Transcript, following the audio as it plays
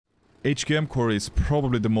Hqm Quarry is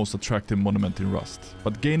probably the most attractive monument in Rust,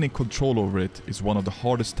 but gaining control over it is one of the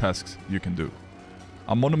hardest tasks you can do.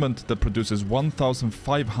 A monument that produces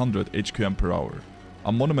 1500 HQM per hour.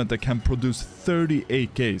 A monument that can produce 30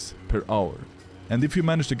 AKs per hour. And if you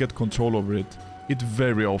manage to get control over it, it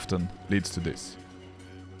very often leads to this.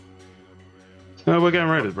 No, we're getting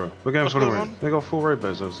raided, bro. We're getting full raid. They got full raid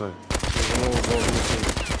base, I would say.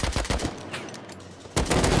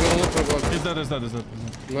 Is that.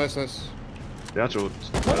 Nice, nice. The actual...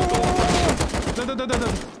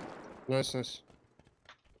 Dead. Nice, nice.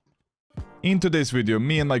 In today's video,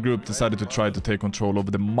 me and my group decided to try to take control over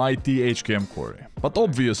the mighty Hqm Quarry. But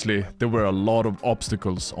obviously, there were a lot of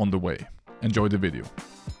obstacles on the way. Enjoy the video.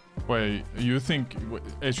 Wait, you think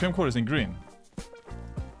Hqm Quarry is in green?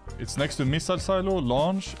 It's next to missile silo,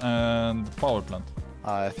 launch, and power plant.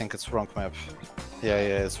 I think it's wrong map. Yeah,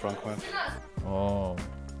 it's wrong map. Oh,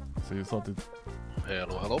 so you thought it...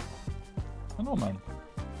 Hello. Hello, man.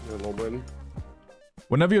 Hello, man.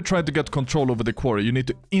 Whenever you try to get control over the quarry, you need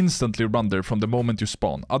to instantly run there from the moment you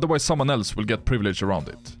spawn. Otherwise, someone else will get privilege around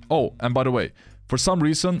it. Oh, and by the way, for some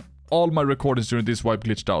reason, all my recordings during this wipe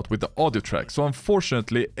glitched out with the audio track. So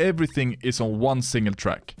unfortunately, everything is on one single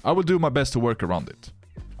track. I will do my best to work around it.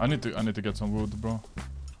 I need to get some wood, bro.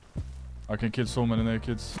 I can kill so many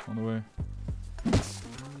nakeds on the way.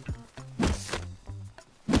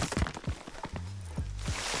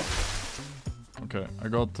 Okay, I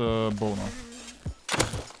got bow now.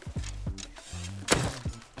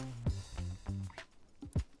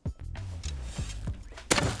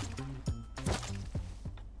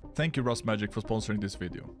 Thank you Rust Magic for sponsoring this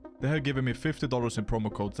video. They have given me $50 in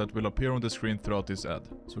promo codes that will appear on the screen throughout this ad,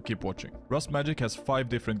 so keep watching. Rust Magic has 5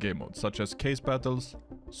 different game modes, such as case battles,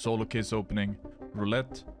 solo case opening,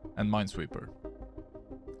 roulette, and minesweeper.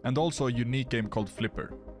 And also a unique game called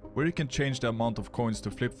Flipper, where you can change the amount of coins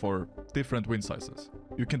to flip for different win sizes.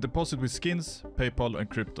 You can deposit with skins, PayPal, and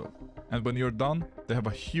crypto. And when you're done, they have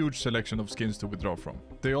a huge selection of skins to withdraw from.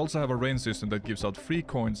 They also have a rain system that gives out free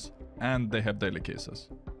coins, and they have daily cases.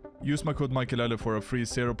 Use my code Michael for a free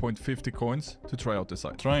 0.50 coins to try out the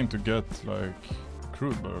site. Trying to get like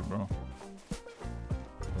crude bird, bro.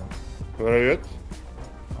 Where are you at?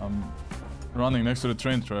 I'm running next to the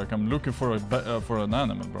train track. I'm looking for an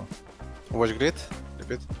animal, bro. Watch grid?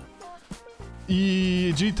 Repeat.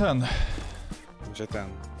 G10. G10.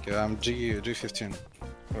 Okay, I'm G15.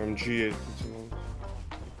 I'm G8.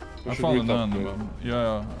 I found an animal.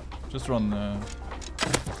 Yeah, just run.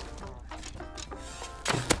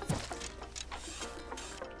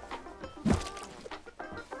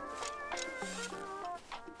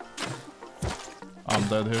 I'm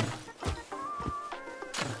dead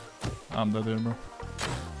here. Bro.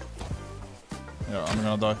 Yeah, I'm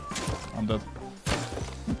gonna die. I'm dead.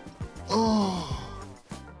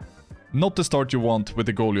 Not the start you want with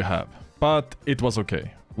the goal you have, but it was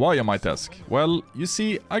okay. Why, you might ask? Well, you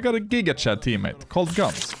see, I got a Giga Chat teammate called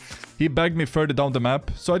GanZ. He bagged me further down the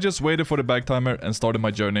map, so I just waited for the bag timer and started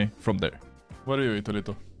my journey from there. Where are you,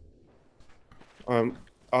 etoleto? I'm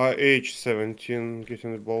H17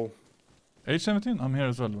 getting the ball. H17? I'm here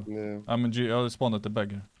as well. Yeah. I'm in I spawned at the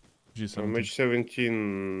bag here. G17. I'm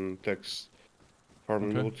H17 text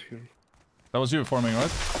farming wood here. That was you farming,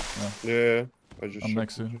 right? Yeah. I just I'm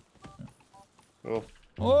next to you. Yeah. Oh.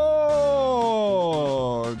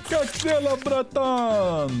 Oh! Как дела,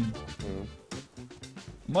 братан?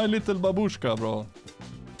 My little babushka, bro.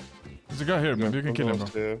 There's a guy here, man. You can kill him, bro.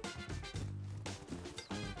 Yeah.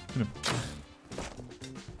 Kill him.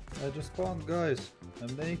 I just spawned, guys.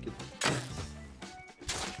 I'm naked.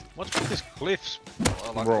 What's with these cliffs?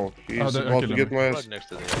 Bro, he's about to get my ass. Right next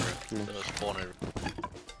to the spawner.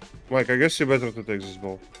 Mike, I guess you better to take this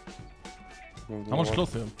ball. How much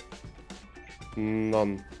cloth do you have?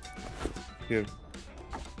 None. Here.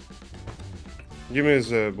 Give me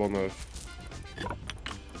his ball knife.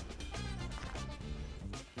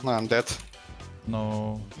 No, I'm dead.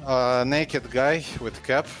 No. Naked guy with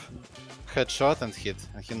cap, headshot and hit,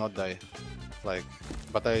 and he not die. Like,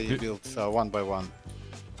 but I built one by one.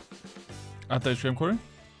 At the Hqm Quarry?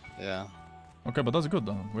 Yeah. Okay, but that's good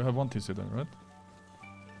then. We have one TC there, right?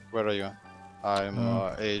 Where are you? I'm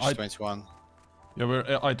H21. Yeah, we're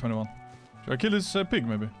I-21. Should I kill this pig,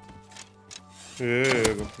 maybe?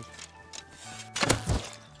 Yeah.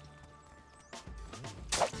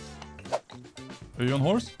 Are you on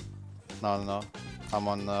horse? No. I'm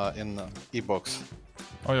on in E-box.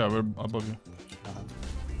 Oh yeah, we're above you.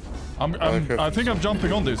 I think I'm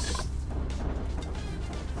jumping on this.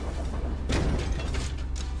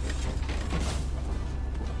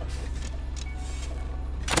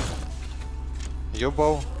 You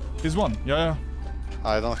bow? He's one. Yeah.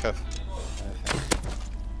 I don't have.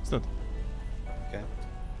 What's that? Okay.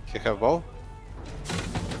 He have bow?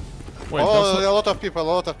 Wait, Oh, that's a not... lot of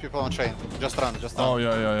people on train. Just run, just run. Oh,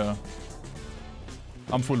 yeah.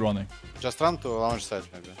 I'm full running. Just run to launch side,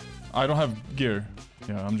 maybe. I don't have gear.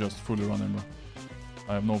 Yeah, I'm just fully running, bro.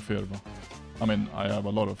 I have no fear, bro. I mean, I have a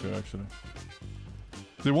lot of fear, actually.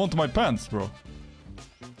 They want my pants, bro.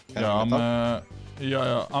 Can Yeah, you I'm... get up?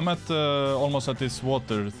 Yeah, I'm at almost at this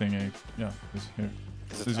water thingy. Yeah, this here.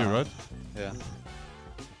 This is you, right? Yeah.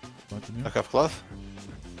 Right in here. I have cloth?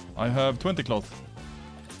 I have 20 cloth.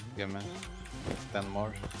 Give me 10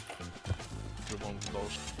 more. We won't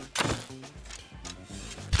close.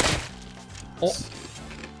 Oh,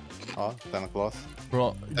 Oh, 10 cloth.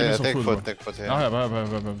 bro, give me some Take food, food, bro. take food, I yeah. have.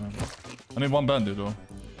 I need one bandy, though.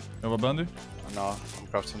 You have a bandy? No, I'm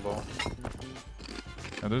crafting bow.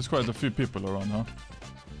 Yeah, there's quite a few people around, huh?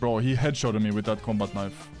 Bro, he headshotted me with that combat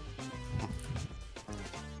knife.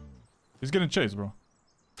 He's getting chased, bro.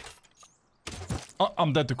 Oh,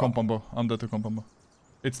 I'm dead to combo.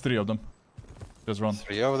 It's 3 of them. Just run.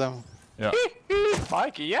 3 of them. Yeah.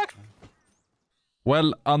 Mikey, yeah.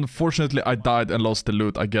 Well, unfortunately I died and lost the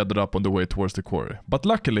loot I gathered up on the way towards the quarry. But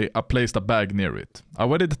luckily I placed a bag near it. I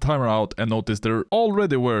waited the timer out and noticed there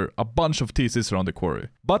already were a bunch of TCs around the quarry.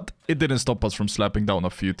 But it didn't stop us from slapping down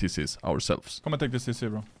a few TCs ourselves. Come and take this TC,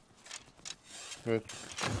 bro. Good.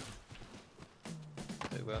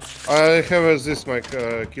 Take that. I have this mic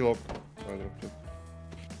kilo. I dropped it.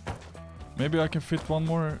 Maybe I can fit one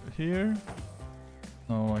more here?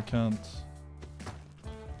 No, I can't.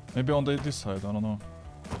 Maybe on this side, I don't know.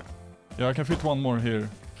 Yeah, I can fit one more here.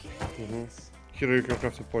 Here you can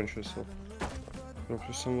craft a poncho yourself. Drop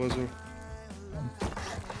you some leather.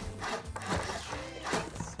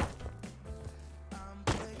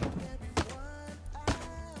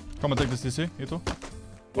 Come and take this TC, Ito.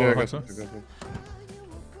 Yeah, I got Haxa. it.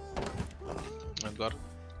 I've got.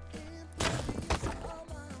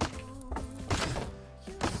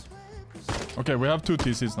 Okay, we have 2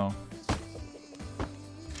 TCs now.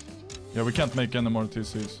 Yeah, we can't make any more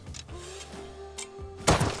TCs.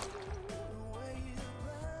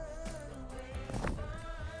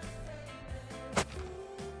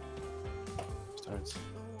 Starts.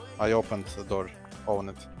 I opened the door. Own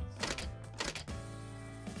it.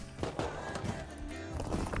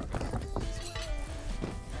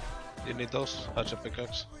 You need those? Hatch a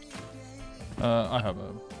pickaxe. I have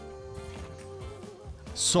a...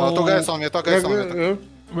 So... Oh, 2 guys on me, 2 guys on me. Yeah.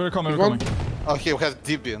 We're coming, One. Oh, he has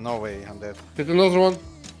DB. No way, I'm dead. Hit another one.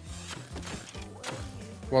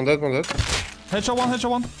 One dead. Headshot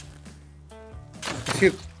one. It's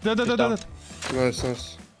hit. Dead.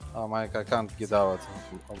 Nice. Oh, Mike, I can't get out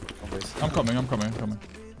from this. I'm coming.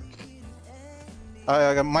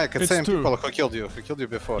 Mike, it's It's same 2. people who killed you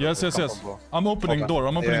before. Yes. with combo bow. I'm opening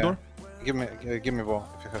Okay. door. Yeah. Give me bow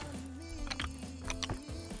if you have.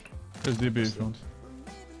 There's DB in front.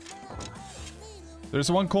 There's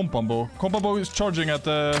one combo. Combo is charging at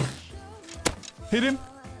the... Hit him.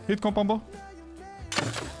 Hit combo.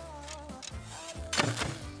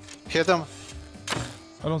 Hit him.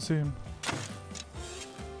 I don't see him.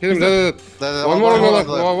 Hit him. Dead. One more left.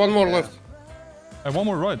 One more left. And one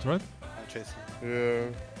more right? I'm chasing. Yeah.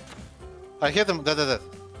 I hit him. Dead.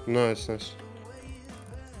 Nice.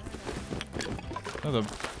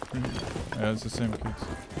 Yeah, it's the same kids.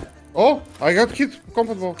 Oh, I got hit.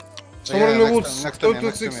 Combat ball. Somewhere in the woods. next to me,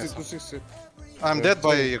 next to me. 260. I'm Yeah, dead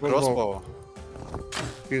by so- crossbow.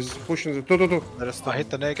 He's pushing the 2. There is I hit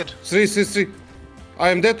the naked. 3.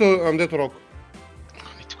 I'm dead to rock.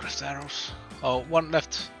 I need to craft arrows. Oh, one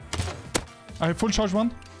left. I have full charge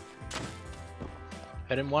one.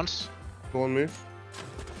 Hit him once. Go on me.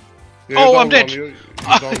 Oh, I'm dead. You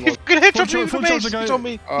down one. You can headshot me Full from charge base. the guy. He's on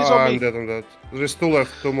me. He's on I'm me. dead. There's 2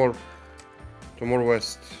 left. 2 more. 2 more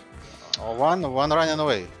west. Oh, one running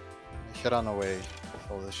away. He ran away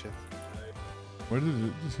with all the shit. Where did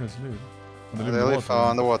these guys live? Oh, They in the live water.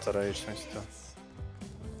 on the water, H22.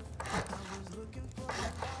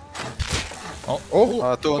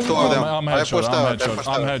 Oh, Two of them. I'm I pushed out. I pushed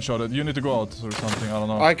I'm out. headshotted. You need to go out or something. I don't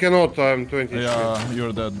know. I cannot. I'm 20. Yeah,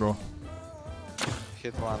 you're dead, bro.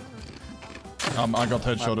 Hit one. I got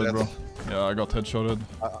headshotted, dead. bro. Yeah, I got headshotted.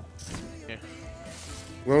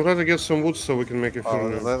 We'll try to get some wood so we can make a Oh,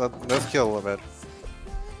 film. let's kill a bit.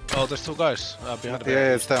 Oh, there's 2 guys behind the Yeah,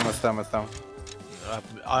 barricade. it's them.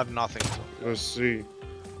 I have nothing. Let's see.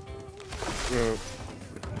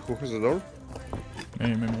 Who has the door? Me,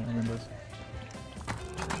 I mean this.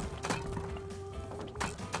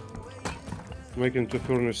 Making 2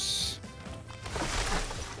 furnace.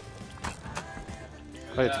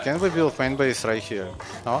 Wait, can we build main base right here?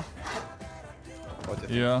 No? What do you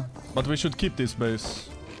think? Yeah, but we should keep this base.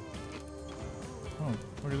 Oh,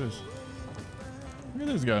 look at this. Look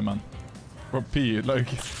at this guy, man. Or P, like,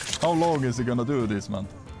 how long is he gonna do this, man?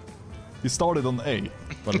 He started on A,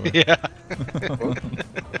 by the way.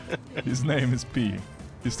 Yeah. His name is P.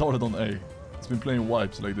 He started on A. He's been playing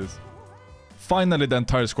wipes like this. Finally, the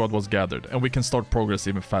entire squad was gathered, and we can start progress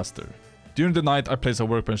even faster. During the night, I placed a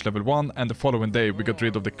workbench level 1, and the following day, we got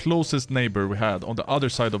rid of the closest neighbor we had on the other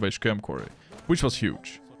side of Hqm Quarry, which was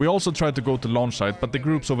huge. We also tried to go to launch site, but the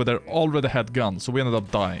groups over there already had guns, so we ended up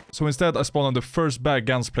dying. So instead, I spawned on the first bag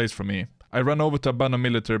GanZ placed for me. I ran over to abandoned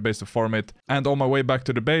military base to farm it, and on my way back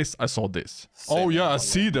to the base, I saw this. Oh yeah, I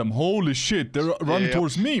see them. Holy shit, they're running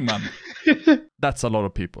towards me, man. That's a lot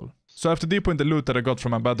of people. So after depoting the loot that I got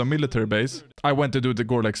from abandoned military base, I went to do the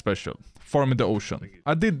Gorlek special, farming the ocean.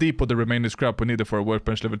 I did depot the remaining scrap we needed for a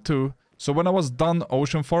workbench level 2, so when I was done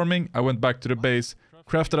ocean farming, I went back to the base,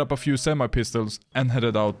 crafted up a few semi-pistols, and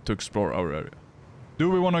headed out to explore our area. Do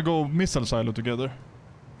we want to go missile silo together?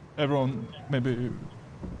 Everyone, maybe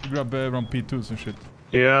grab everyone P2s and shit.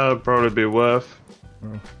 Yeah, it'd probably be worth.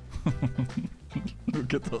 Bro.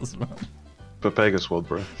 Look at us, man. Pepega squad,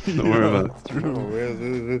 bro. Don't worry about it. True. Oh, yeah,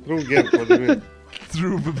 the true game, what do you mean?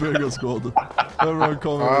 True Pepega squad. Everyone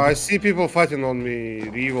come. I see people fighting on me.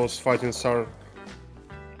 Revo's fighting Sar.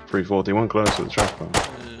 341 close to the trash point.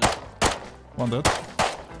 One dead.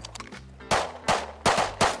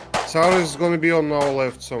 Sar is gonna be on our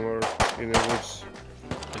left somewhere in the woods.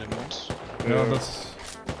 In the woods. Yeah, that's...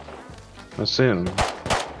 I see him.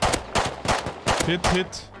 Hit.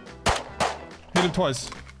 Hit him twice.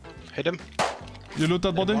 Hit him. You loot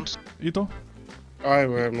that body, once. Ito?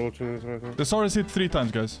 I'm looting it right now. The SAR is hit 3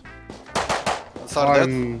 times, guys. Sar dead.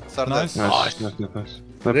 I'm- Sar Nice. dead. Nice.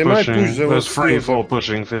 They're They might pushing. push, they There's will 3 steal 4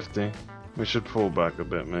 pushing 50. We should fall back a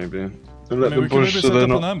bit, maybe. And I let mean, we them can maybe push so set they're up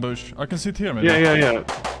an not. ambush. I can sit here, maybe. Yeah.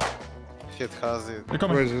 Hit Hazi. They're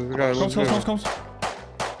coming. Where is this guy? Comes.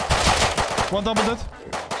 One double dead.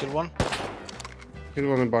 Kill one. Hit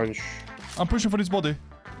one a bunch. I'm pushing for this body.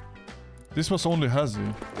 This was only Hazi.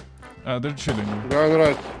 They're chilling. Guy on the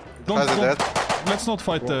right. Hazi dead. Let's not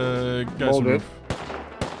fight the guys All on dead. roof.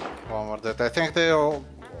 One more dead. I think they are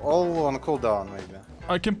all on cooldown, maybe.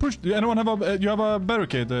 I can push. Do anyone have a? You have a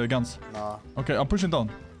barricade, GanZ? No. Okay, I'm pushing down.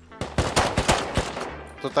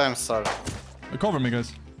 2 times Sar. Cover me,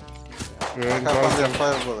 guys. Yeah, I have guy- under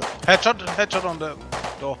 5 bullet. Headshot on the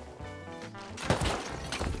door.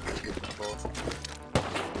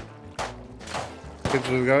 Hit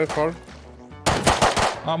this guy far.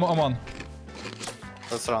 I'm on.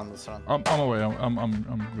 Let's run. I'm away.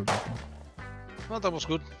 I'm good. Well, that was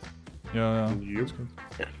good. Yeah. Yep.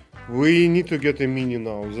 We need to get a mini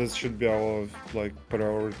now. That should be our like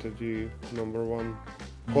priority number 1.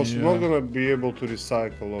 Cause we're not gonna be able to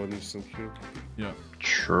recycle or anything here. Yeah.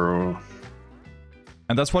 True.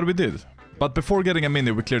 And that's what we did. But before getting a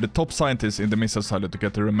mini, we cleared the top scientists in the missile silo to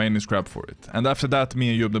get the remaining scrap for it. And after that, me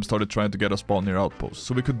and YubNub started trying to get a spawn near outpost,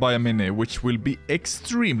 so we could buy a mini, which will be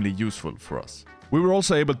extremely useful for us. We were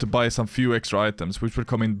also able to buy some few extra items, which will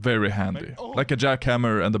come in very handy, like a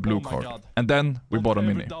jackhammer and a blue card. And then we bought a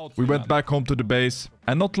mini. We went back home to the base,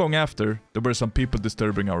 and not long after, there were some people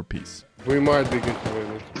disturbing our peace. We might be getting away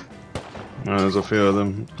with it. There's a few of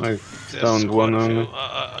them. I There's downed one quite a few. only.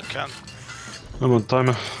 I can't. I'm on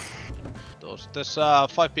timer. There's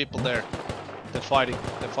 5 people there. They're fighting.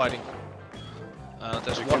 There's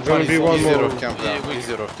one gonna be fighting. one Easier more. of camp down. Yeah, we-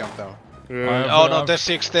 Easier of camp down. Yeah. Oh no, there's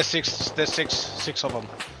 6. There's 6 of them.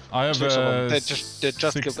 I have 6 of them. They 60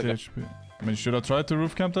 just killed the guy. HP. I mean, should I try to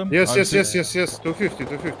roof camp them? Yes. I've seen-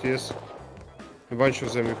 250, yes. A bunch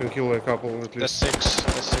of them, you can kill a couple at There's least. 6.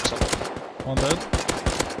 There's 6 of them. One dead.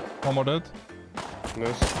 One more dead.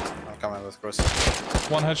 Nice. I'm coming, let's cross.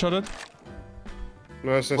 One headshotted.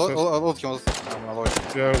 Nice. Ult him, I'm avoiding.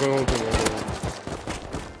 Yeah, I'm going to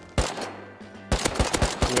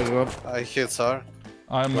Made it up. I hit Sar.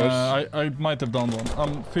 I'm. Nice. I might have downed one.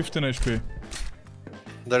 I'm 15 HP.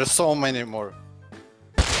 There are so many more.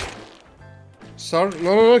 Sar?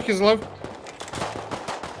 No, he's alive.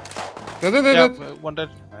 Dead. One dead.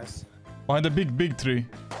 Nice. Behind the big tree.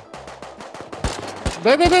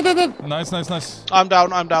 Dead. Nice. I'm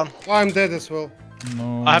down. I'm dead as well.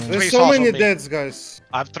 No. I have 3 There's so saws many on me. deads, guys.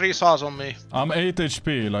 I have 3 saws on me. I'm 8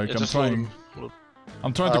 HP. Like Yeah, I'm just trying. loot.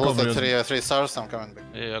 I'm trying I to cover looted it. 3 stars, I'm coming back.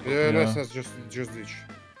 Yeah, good. Yeah, Yeah. nice. Just ditch.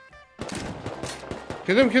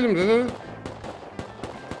 Hit him. Dead.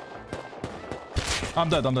 I'm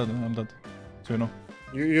dead. So you know.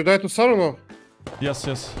 You died to Sar or no? Yes.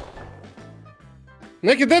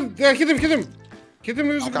 Naked dead. Yeah, hit him. Hit him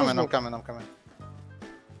with I'm the coming. crossbow.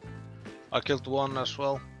 I killed one as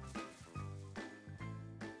well.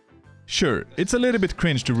 Sure, it's a little bit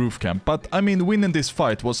cringe to roof camp, but I mean winning this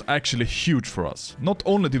fight was actually huge for us. Not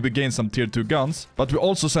only did we gain some tier 2 guns, but we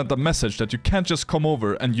also sent a message that you can't just come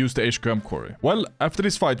over and use the Hqm Quarry. Well, after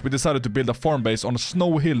this fight we decided to build a farm base on a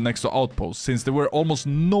snow hill next to outposts since there were almost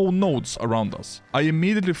no nodes around us. I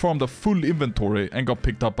immediately farmed a full inventory and got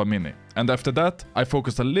picked up a mini. And after that, I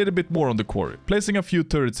focused a little bit more on the quarry, placing a few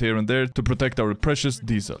turrets here and there to protect our precious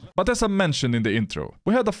diesel. But as I mentioned in the intro,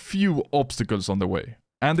 we had a few obstacles on the way.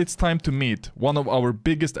 And it's time to meet one of our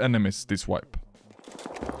biggest enemies this wipe.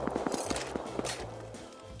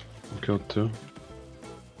 Killed 2.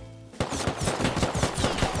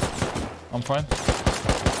 I'm fine.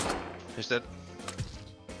 He's dead.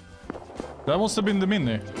 That must have been the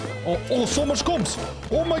mini. Oh, so much comms!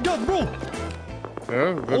 Oh my god, bro!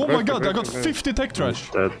 Yeah, Oh my god, I got 50 tech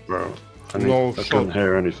trash. Dead, bro. I shot. couldn't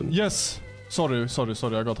hear anything. Yes. Sorry, I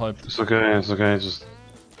got hyped. It's okay, just...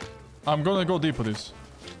 I'm gonna go deep with this.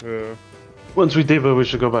 Yeah. Once we deeper, we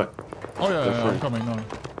should go back. Oh yeah, I'm coming now.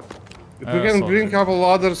 If we can sorry. bring a couple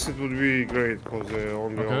others, it would be great, because they're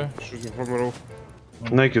only Okay. shooting from a roof.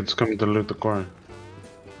 Naked's coming to loot the quarry.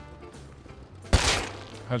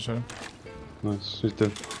 Headshot him. Nice, he's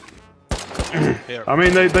dead. Here. I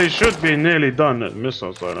mean, they should be nearly done at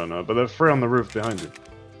missiles, I don't know, but they're 3 on the roof behind you.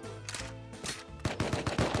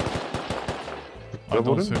 I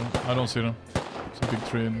don't see them. It's a big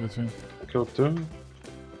tree in between. Killed 2.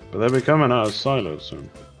 But they'll be coming out of silos soon.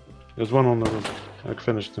 There's one on the roof. I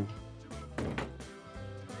finished him.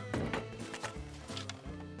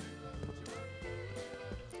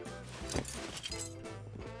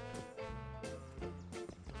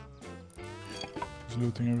 Just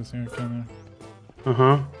looting everything I can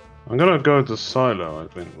here. I'm gonna go to silo, I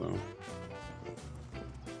think, though.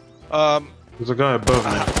 There's a guy above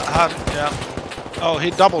me. Yeah. Oh,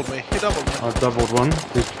 he doubled me. I doubled one.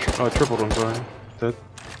 I tripled one, sorry. Dead.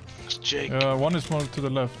 It's Jake. One is more to the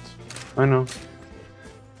left. I know.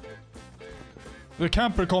 The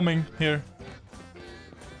camper coming here.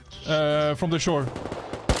 From the shore.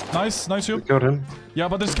 Nice, you. We got him. Yeah,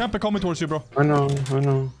 but there's camper coming towards you, bro. I know.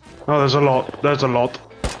 Oh, there's a lot.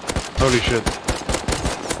 Holy shit.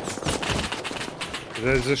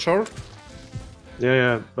 There's a shore?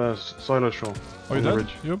 Yeah, silo shore. Are you on the dead?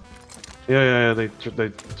 ridge. Yep. Yeah, they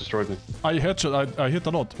destroyed me. I hit a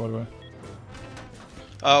lot, by the way.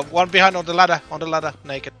 One behind on the ladder,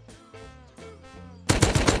 naked.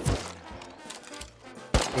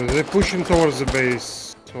 They're pushing towards the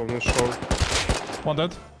base on the shore. One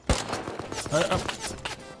dead.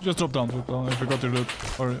 Just drop down if you got your loot.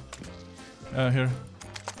 Or here.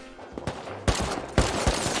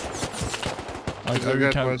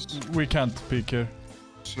 We can't peek here.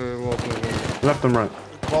 It's a lot of them. Left and right.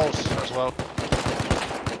 Close as well.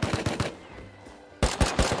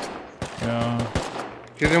 Yeah.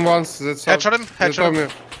 Hit him once, that's Headshot him, headshot him.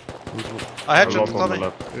 I headshot A lot on him. the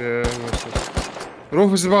left. Yeah, that's it.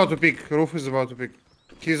 Roof is about to peek.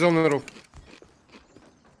 He's on the roof.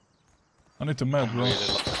 I need to med, bro.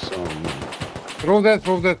 So many. Roll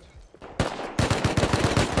that.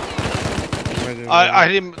 I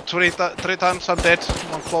hit him three times. I'm dead.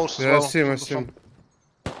 One close as Yeah, well. I see him.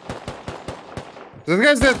 That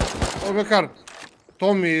guy's dead! On the car.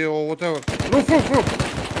 Tommy or whatever. Roof!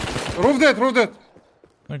 Roof dead!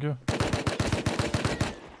 Thank you.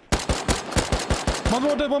 One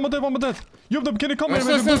more dead! YubNub, can you come here?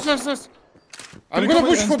 Yes. I'm gonna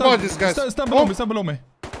push for bodies, guys. Stand below me.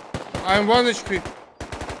 I'm 1 HP.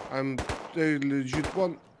 I'm legit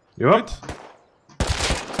 1. You up?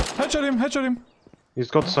 Headshot him.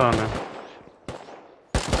 He's got sun now.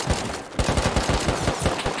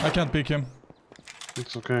 I can't pick him.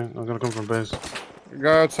 It's okay. I'm gonna come from base.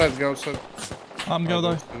 Go outside. I'm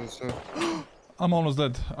gonna die. I'm almost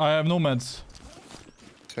dead. I have no meds.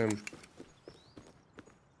 Same.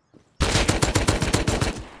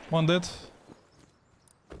 One dead.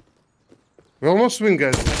 We almost win,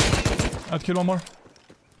 guys. I'd kill one more.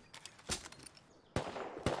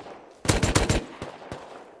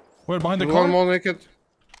 We're behind the car. One more naked.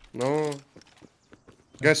 No.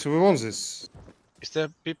 Guys, we won this. Is there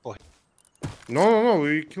people? No,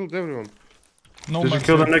 we killed everyone. No Did you meds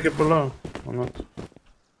kill the here. naked below? Or not?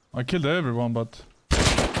 I killed everyone, but...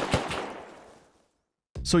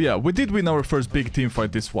 So yeah, we did win our first big team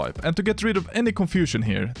fight this wipe, and to get rid of any confusion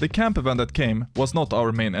here, the camp event that came was not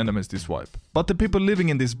our main enemies this wipe. But the people living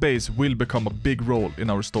in this base will become a big role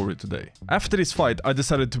in our story today. After this fight, I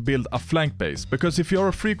decided to build a flank base, because if you are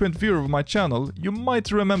a frequent viewer of my channel, you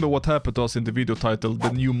might remember what happened to us in the video titled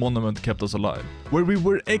 "The New Monument Kept Us Alive", where we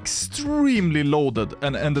were extremely loaded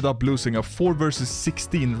and ended up losing a 4 vs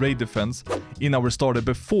 16 raid defense in our starter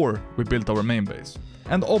before we built our main base.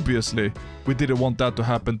 And obviously, we didn't want that to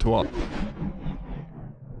happen to us.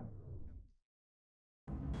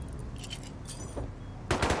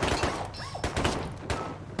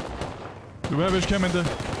 Do we have Hqm in there?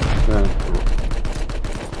 Yeah.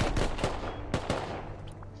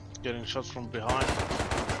 Getting shots from behind.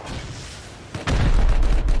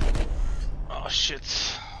 Oh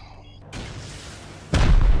shit.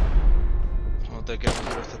 Oh, they're getting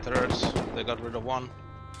rid of the thirds. They got rid of one.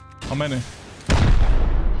 How many?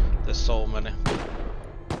 There's so many.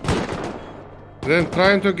 Then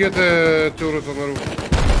trying to get a turret on the roof.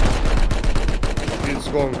 It's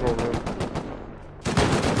gone probably.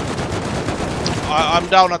 I'm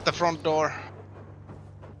down at the front door.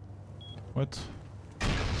 What?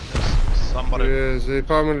 Somebody. Yeah, they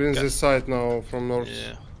family in this side now from north.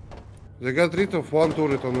 Yeah. They got rid of one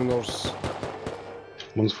turret on the north.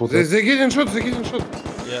 One's footed. They getting shot, they getting shot.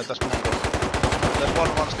 Yeah, that's one. There's one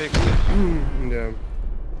 160. Yeah.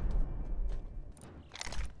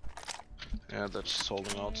 Yeah, they're just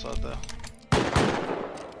holding outside there.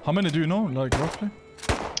 How many do you know, like roughly?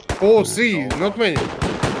 Oh, three, not many.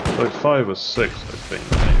 Like 5 or 6, I think,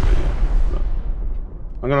 maybe. No.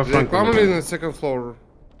 I'm gonna They flank them family in again. the second floor.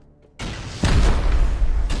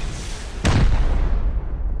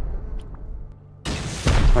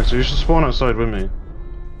 Actually, you should spawn outside with me.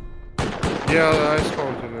 Yeah, I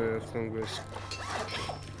spawned in the front base.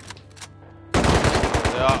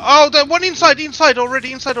 Yeah. Oh, the one inside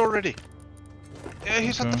already. Yeah,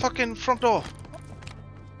 he's at the Okay. fucking front door.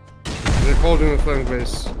 They're holding the flank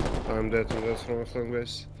base. I'm dead, and that's from a flank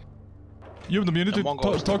base. YubNub, you need And one to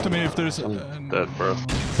goes. talk to me if there's... I'm dead, bro.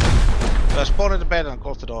 Spawn in the bed and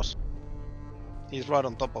close the doors. He's right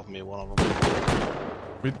on top of me, one of them.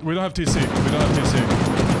 We don't have TC. We don't have TC.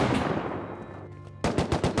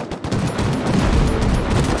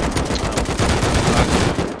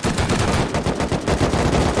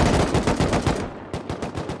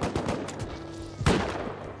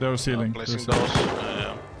 They're ceiling. Placing They're doors. ceiling.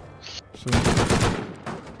 Yeah. So,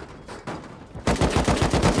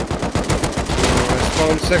 I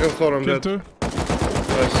spawned second floor, I'm kill dead. two.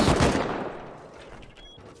 Nice.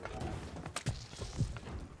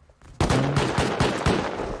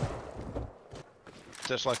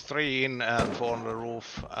 There's like 3 in and 4 on the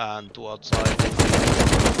roof and 2 outside.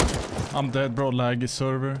 I'm dead, bro. Laggy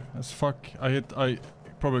server as fuck. I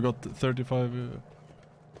probably got 35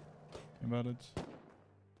 invalids.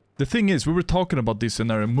 The thing is, we were talking about this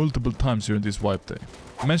scenario multiple times during this wipe day,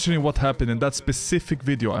 mentioning what happened in that specific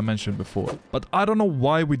video I mentioned before. But I don't know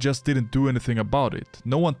why we just didn't do anything about it.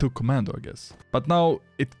 No one took commando, I guess. But now,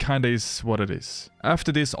 it kinda is what it is.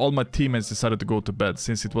 After this, all my teammates decided to go to bed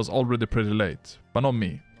since it was already pretty late. But not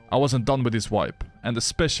me. I wasn't done with this wipe, and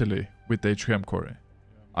especially with the Hqm Quarry.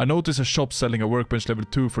 I noticed a shop selling a workbench level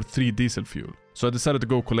 2 for 3 diesel fuel, so I decided to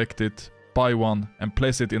go collect it, buy one, and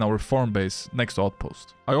place it in our farm base next to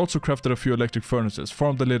outpost. I also crafted a few electric furnaces,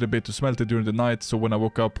 farmed a little bit to smelt it during the night, so when I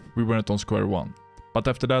woke up, we weren't on square one. But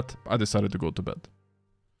after that, I decided to go to bed.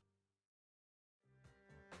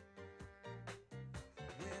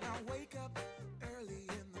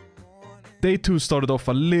 Day 2 started off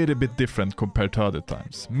a little bit different compared to other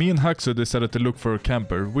times. Me and Hqm decided to look for a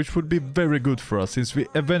camper, which would be very good for us since we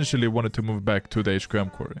eventually wanted to move back to the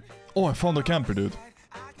Hqm Quarry. Oh, I found a camper, dude.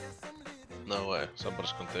 No way,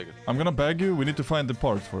 somebody's gonna take it. I'm gonna bag you, we need to find the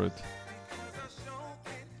parts for it.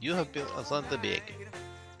 You have built a Santa bag.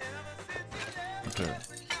 Okay.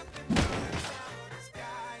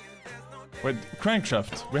 Wait,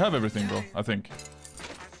 crankshaft. We have everything, bro, I think.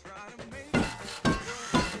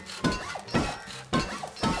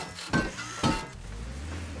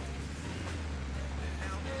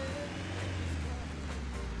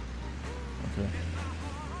 Okay.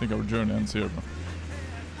 I think our journey ends here, bro.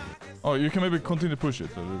 Oh, you can maybe continue to push it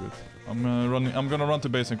a little bit. I'm gonna run to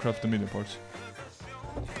base and craft the medium parts.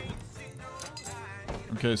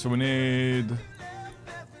 Okay, so we need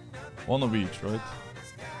one of each, right?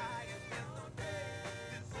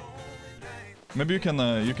 Maybe you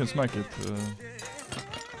can smack it.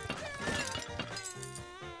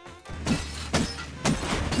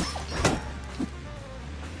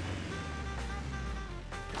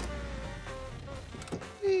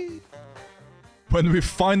 When we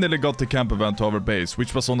finally got the camper van to our base,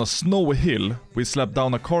 which was on a snowy hill, we slapped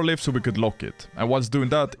down a car lift so we could lock it. And whilst doing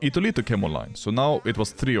that, Etoleto came online, so now it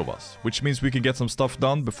was 3 of us, which means we can get some stuff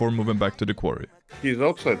done before moving back to the quarry. He's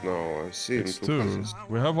outside now, I see him. It's two 2. passes.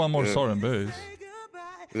 We have one more Yeah. Sarin base.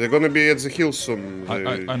 They're gonna be at the hill soon.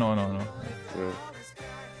 I know. Yeah.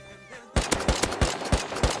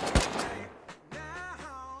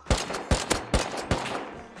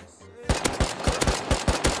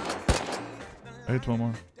 I hit one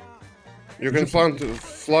more. You can flank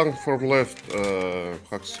from left,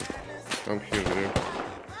 Huxley. I'm here, yeah.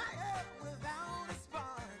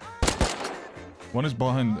 One is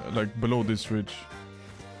behind, like below this ridge.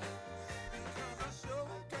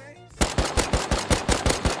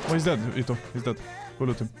 Oh, he's dead, Ito. He's dead.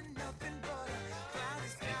 Bullet him.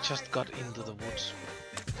 He just got into the woods.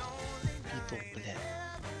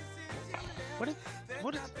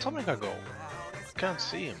 Where did Tomica go? I can't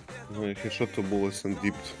see him. He shot 2 bullets and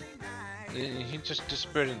dipped. He just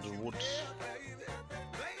disappeared into the woods.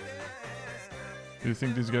 Do you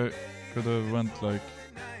think this guy could have went like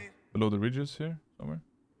below the ridges here somewhere?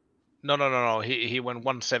 No. He went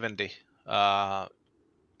 170. The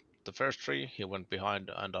first tree he went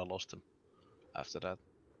behind, and I lost him. After that.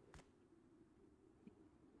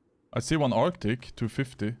 I see one Arctic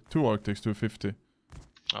 250. 2 Arctics 250.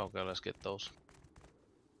 Okay, let's get those.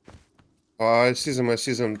 I see them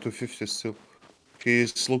 250 still.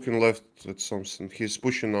 He's looking left at something. He's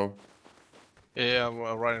pushing now. Yeah,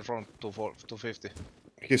 right in front, 250.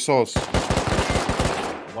 He saw us.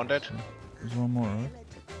 One dead. There's one more, right?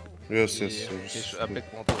 Yes. He's a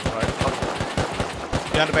bit more to the right.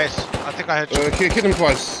 Behind the base. I think I had. He hit him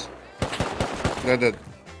twice. They're dead.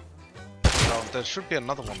 No, there should be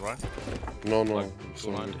another one, right? No. Like, It's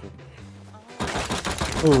behind.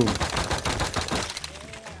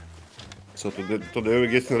 So today we're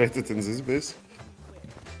getting rated in this base?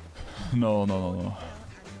 No.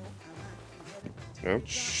 Yeah.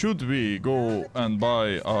 Should we go and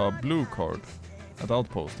buy a blue card at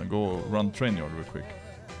Outpost and go run train yard real quick?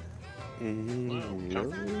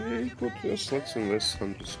 Yeah, good. Yes, let's invest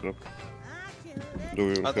 100 scrap. Do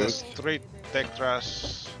you have There's 3 tech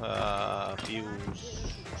trash,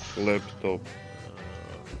 fuse. laptop?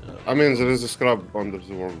 I mean, there is a scrap under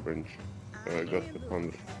the workbench. I got the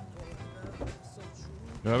 100.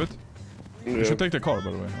 You have it? Yeah. You should take the car,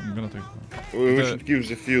 by the way. I'm gonna take it. We should give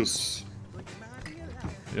the fuse.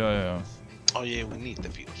 Yeah. Oh yeah, we need the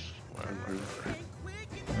fuse.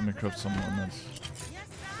 Let me craft some more meds.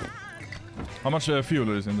 How much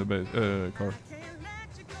fuel is in the base car?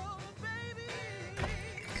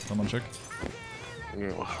 Someone check.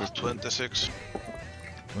 Yeah, 26.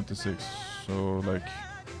 26. So like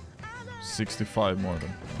 65 more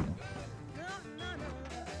than.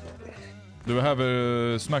 Do we have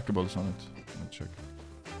smackables on it? Let me check.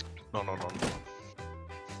 No.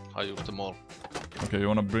 I used them all. Okay, you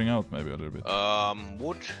wanna bring out maybe a little bit?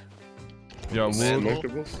 Wood. Yeah, wood.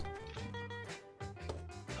 Smackables?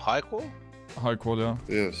 High core? High quality,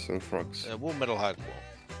 yeah. Yes, and frogs. Wood metal high core.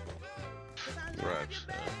 Right.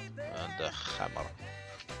 And a hammer.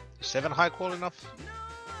 7 high core enough?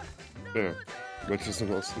 Yeah, that is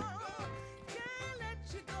awesome.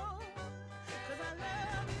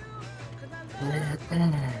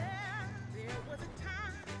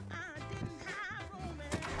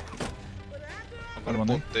 I'm gonna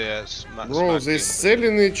put the Bro, they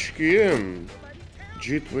selling Hqm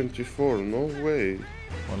G24, no way.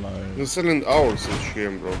 Well, They're selling ours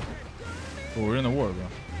Hqm, bro. oh, we're in a war, bro.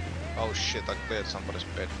 Oh shit, I cleared somebody's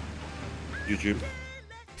bed. GG.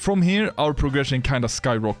 From here, our progression kinda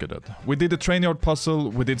skyrocketed. We did the train yard puzzle,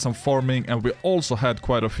 we did some farming, and we also had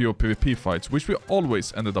quite a few PvP fights, which we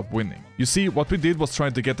always ended up winning. You see, what we did was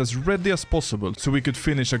trying to get as ready as possible so we could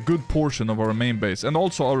finish a good portion of our main base and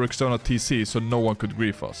also our external TC so no one could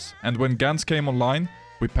grief us. And when GanZ came online,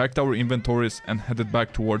 we packed our inventories and headed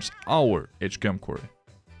back towards our Hqm Quarry.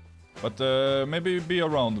 But maybe be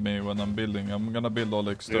around me when I'm building. I'm gonna build all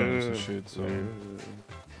externals and shit, so...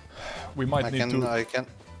 We might need to...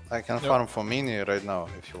 I can farm for mini right now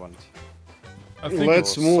if you want. I think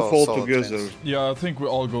Let's move all solo together. trains. Yeah, I think we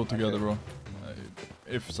all go together, bro.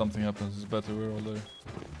 If something happens, it's better we're all there.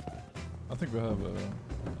 I think we have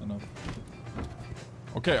enough.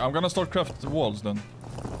 Okay, I'm gonna start craft the walls then.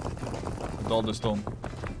 With all the stone.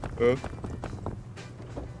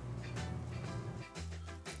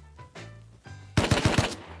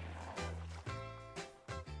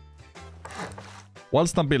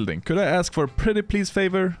 Whilst I'm building, could I ask for a pretty please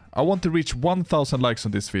favor? I want to reach 1000 likes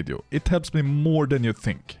on this video. It helps me more than you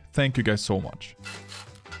think. Thank you guys so much.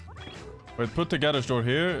 Wait, put the garage door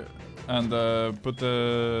here and put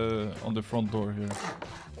the on the front door here.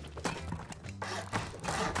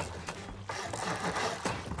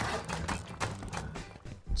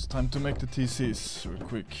 It's time to make the TCs real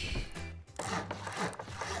quick.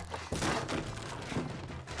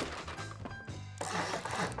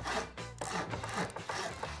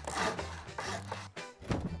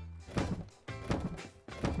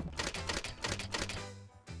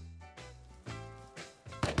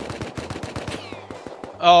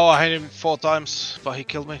 Oh, I hit him 4 times, but he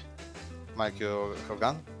killed me. Mike, you have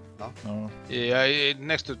gun? No? No. Yeah,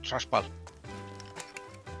 next to trash pile.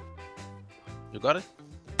 You got it?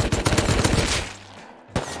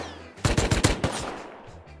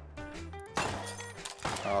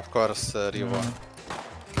 Of course, Rivo.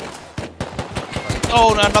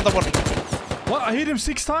 Oh, no, another one. What? I hit him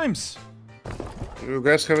 6 times! You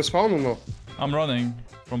guys have a spawn or no? I'm running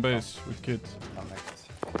from base with kit.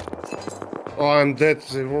 Oh, I'm dead.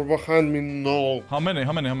 They were behind me. No. How many?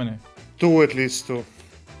 How many? How many? 2 at least, 2.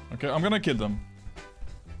 Okay, I'm gonna kill them.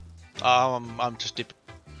 I'm just deep.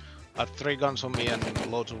 I have 3 guns on me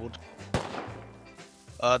and loads of wood.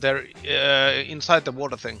 They're inside the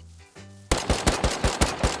water thing.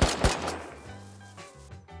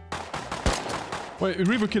 Wait,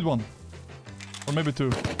 River killed 1. Or maybe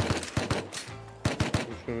 2.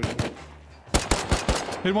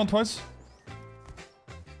 Hit 1 twice.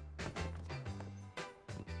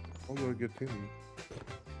 How do I get in?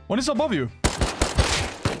 1 is above you.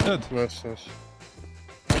 Dead. Nice, nice.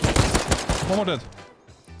 1 more dead.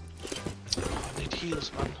 I need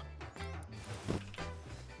heals, man.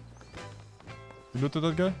 You looted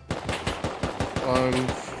that guy? I'm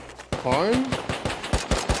fine.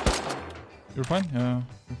 You're fine? Yeah,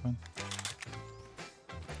 you're fine.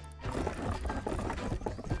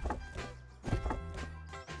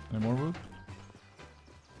 Any more wood?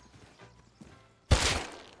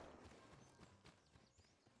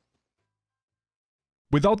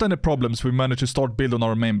 Without any problems, we managed to start build on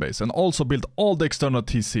our main base and also build all the external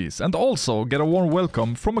TCs and also get a warm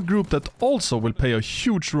welcome from a group that also will play a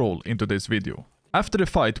huge role into this video. After the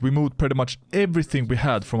fight, we moved pretty much everything we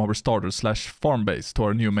had from our starter/farm base to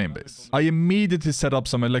our new main base. I immediately set up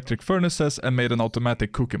some electric furnaces and made an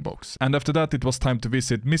automatic cooking box. And after that it was time to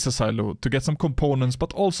visit Missa Silo to get some components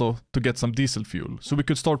but also to get some diesel fuel so we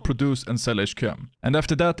could start produce and sell Hqm. And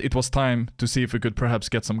after that it was time to see if we could perhaps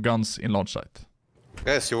get some guns in launch site.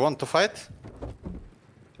 Guys, you want to fight?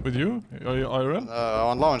 With you? IRL?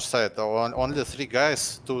 On launch site, only 3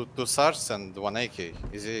 guys, 2 SARS and 1 AK.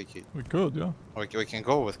 Easy AK. We could, yeah. We can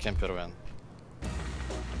go with camper van.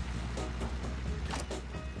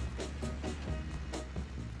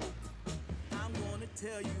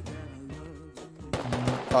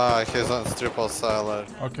 He's on triple siler.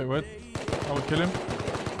 Okay, wait. I will kill him.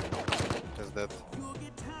 He's dead.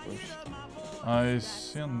 I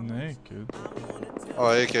see a naked. Oh,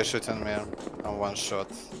 AK shooting me on 1 shot.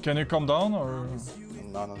 Can you come down or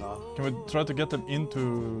No. can we try to get them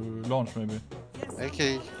into launch maybe?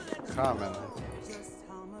 AK coming.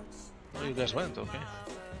 Oh, you guys went, okay.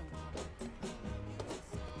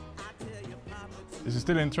 Is he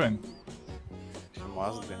still in train? He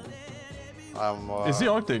must be. Is he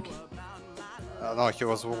Arctic? No, he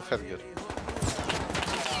was Wolf Headgear.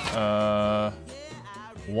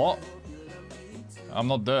 What? I'm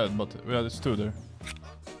not dead, but yeah, there's 2 there.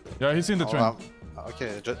 Yeah, he's in the train.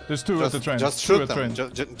 Okay, There's 2 at the train. Just 2 shoot at them. train.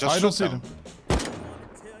 Just I shoot don't see them.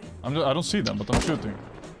 I don't see them, but I'm shooting.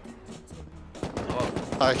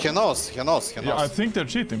 He knows. Yeah, I think they're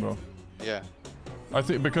cheating, bro. Yeah, I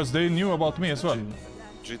think because they knew about me as well.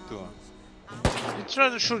 G2. He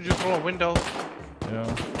tried to shoot you through a window.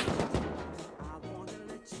 Yeah.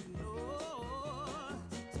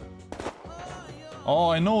 Oh,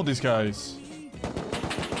 I know these guys.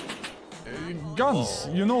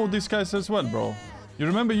 GanZ, you know these guys as well, bro. You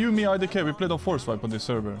remember you, me, IDK? We played a force fight on this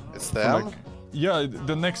server. It's them? Like, yeah,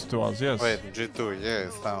 the next to us, yes. Wait, G2, yeah,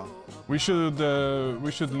 it's them. We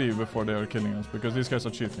should leave before they are killing us because these guys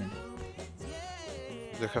are cheating.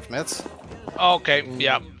 Do you have meds? Okay,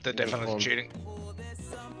 yeah, they're definitely fine. cheating.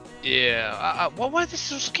 Yeah, why are they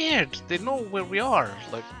so scared? They know where we are.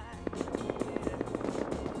 Like,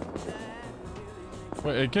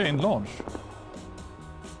 Wait, AK in launch?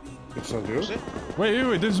 It's not you?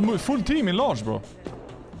 Wait, there's a full team in launch, bro.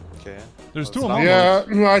 Okay. There's 2 Well, on Yeah,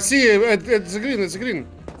 I see it. It's green, it's green.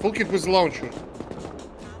 Full kit with launcher.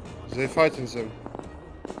 They fighting them.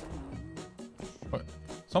 Wait,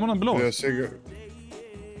 someone on below. Yeah, us. Sega.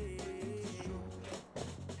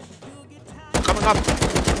 coming up.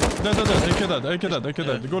 Dead. AK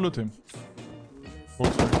dead. Go loot him. Oh,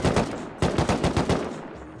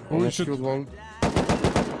 Almost shit. killed 1.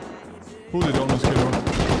 Who did almost kill her?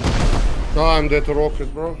 No, I'm dead to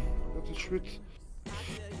rocket, bro. That is shit.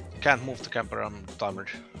 Can't move the camper, I'm timed.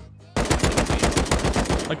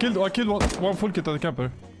 I killed one full kit at the camper.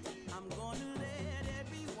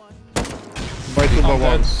 By 2 by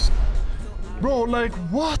 1. Bro, like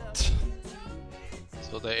what?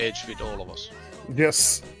 So they age with all of us.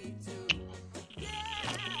 Yes.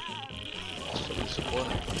 So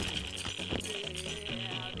disappointing.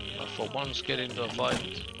 But for once get into a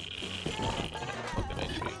fight. Fucking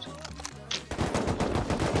age feed.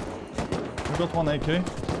 got one AK.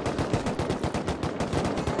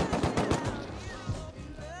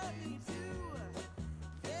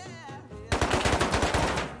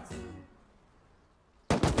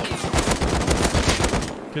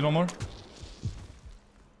 Kill one more.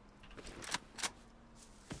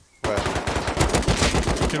 Where?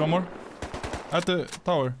 Kill one more. At the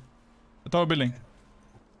tower. The tower building.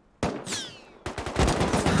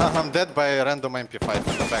 I'm dead by a random MP5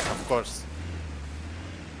 in the back, of course.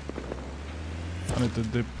 I need to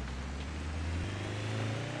dip.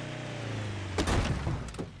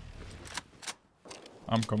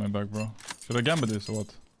 I'm coming back, bro. Should I gamble this or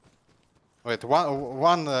what? Wait,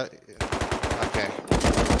 one. Okay.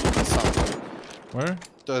 Where?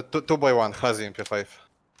 2x1 has the MP5.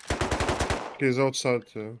 He's outside.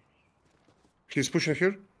 He's pushing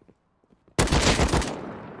here.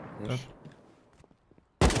 Dead.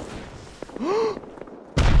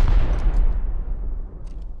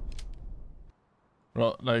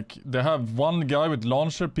 Bro, like, they have one guy with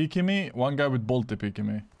launcher peeking me, one guy with bolty peeking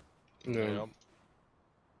me. Yeah.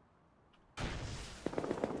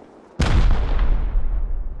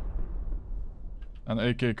 And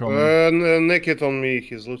AK coming. Naked on me,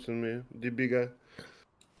 he's looting me. DB guy.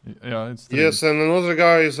 Yeah, it's three. Yes, and another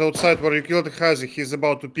guy is outside where you killed Hazi. He's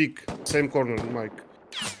about to peek. Same corner, Mike.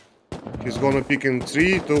 He's gonna peek in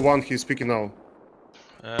 3, 2, 1. He's peeking now.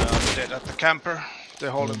 I'm dead at the camper. They're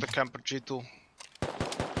holding the camper G2.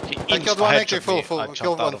 I killed one AK full. I Killed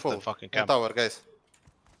jumped out one of full. the fucking In camper. tower, guys.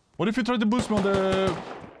 What if you try to boost me on the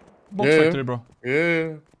box Yeah. factory, bro?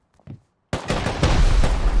 Yeah.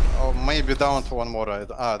 Oh, maybe down to one more.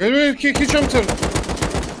 Wait, he jumped in.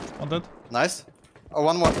 On that? Nice. Oh,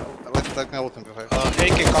 one more. Let me ult MP5.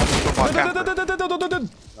 AK comes from our camper.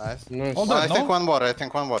 Nice. Nice. All I dead, think no? one more. I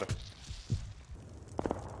think one more.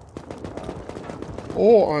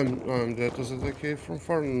 Oh, I'm dead. Was it AK from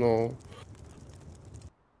far? No.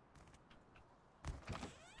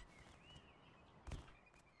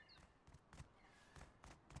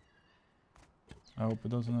 I hope it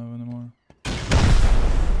doesn't have any more.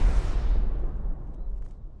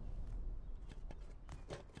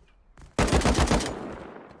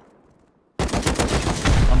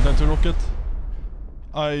 I'm dead to rocket.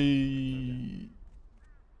 I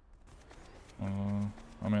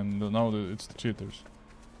mean, now it's the cheaters.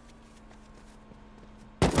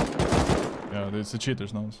 Yeah, it's the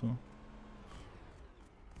cheaters now, so.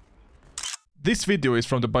 This video is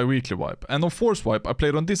from the bi-weekly wipe, and on Force Wipe I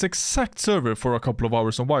played on this exact server for a couple of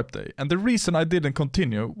hours on wipe day, and the reason I didn't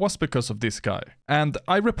continue was because of this guy. And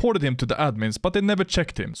I reported him to the admins, but they never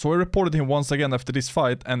checked him, so I reported him once again after this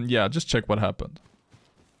fight, and yeah, just check what happened.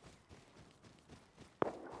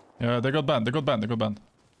 Yeah, they got banned.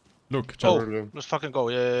 Look, chat. Oh, let's fucking go.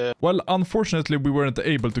 Yeah. Well, unfortunately we weren't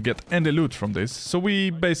able to get any loot from this, so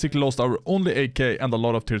we basically lost our only AK and a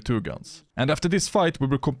lot of tier 2 guns. And after this fight we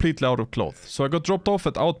were completely out of cloth, so I got dropped off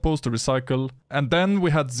at outpost to recycle, and then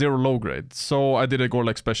we had 0 low grade, so I did a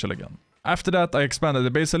Gorlak special again. After that I expanded the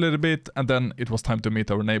base a little bit, and then it was time to meet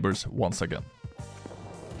our neighbors once again.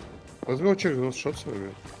 Let's go check those shots maybe.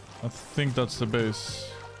 I think that's the base.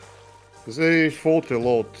 They faulty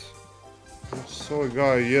load. I saw a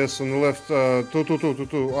guy, yes, on the left,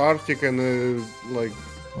 2, Arctic and like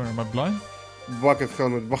Where am I blind? bucket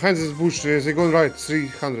helmet. Behind this bush, they going right,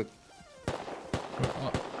 300.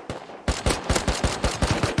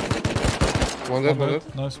 One dead, one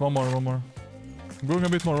dead. Nice, one more. I'm going a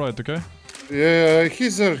bit more right, okay? Yeah,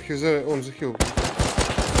 he's there on the hill.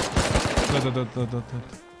 Dead.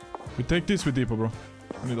 We take this with Depot, bro.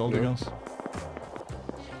 We need all the Yeah. guns.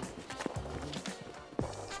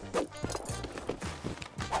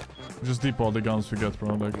 Just depot all the guns we get,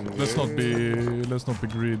 bro. Like, let's not be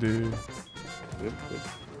greedy. Yep.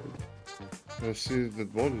 I see the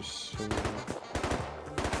bodies.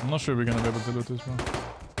 I'm not sure we're gonna be able to loot this, bro.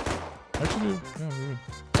 Actually, yeah, we will.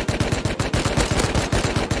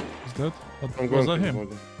 Is that? Was that to the him?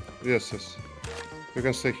 body. Yes. We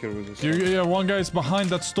can stay here with this. Yeah, one guy is behind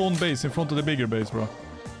that stone base in front of the bigger base, bro.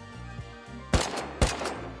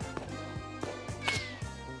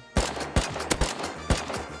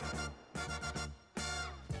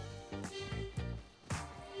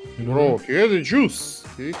 Bro, he had the juice.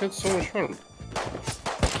 He had so much fun.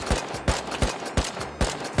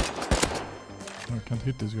 I can't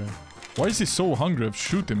hit this guy. Why is he so hungry of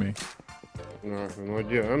shooting me? No, I have no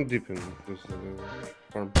idea. I'm deep in this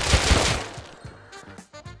farm.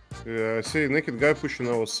 Yeah, I see a naked guy pushing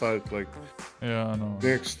our side, like Yeah, I know.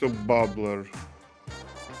 next to Bubbler.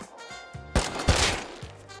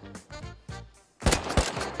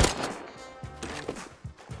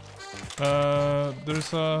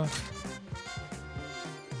 There's a...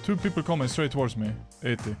 Two people coming straight towards me.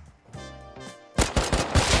 80.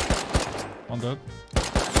 On that.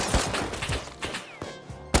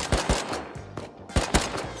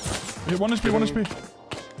 Yeah, 1 HP, 1 HP.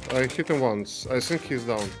 I hit him once. I think he's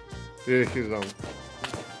down. Yeah, he's down.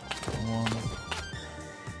 One.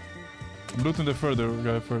 I'm looting the further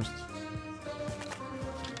guy first.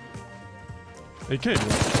 AK.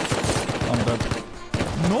 I'm dead.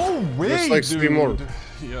 No way, There's like dude. 3 more.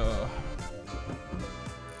 Yeah.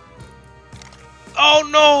 Oh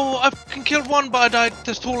no! I can kill one, but I died.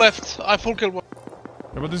 There's 2 left. I full killed one.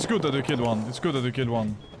 Yeah, but it's good that you killed one. It's good that you killed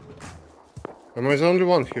one. Am I the only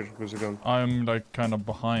one here with a gun? I'm like kind of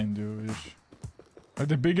behind you-ish. Like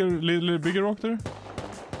the bigger, little bigger rock there?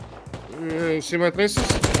 See my traces?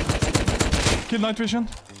 Kill night vision.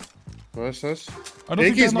 Nice, nice. I don't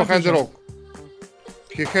AK think I is have night behind the vision. rock.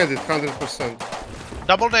 He had it 100%.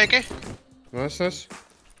 Double the AK. Nice, nice.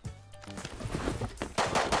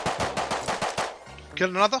 Kill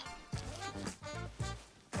another.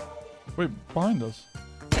 Wait, behind us.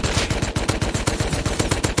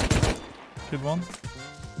 Killed one.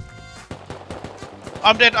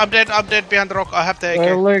 I'm dead, I'm dead, I'm dead behind the rock. I have the AK.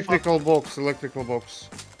 Electrical box, electrical box.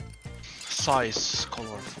 Size,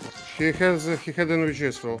 color. He had NVG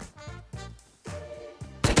as well.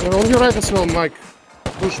 On your right as well, Mike.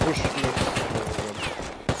 Push, push.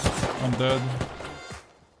 I'm dead.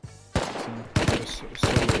 Yes,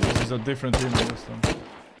 This is a different team this time.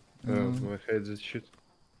 my head is shit.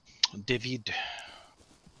 David.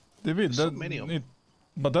 David, So that, many of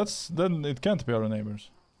but then it can't be our neighbors.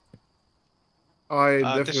 I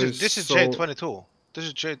definitely This is saw... J22. This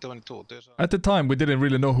is J22. At the time, we didn't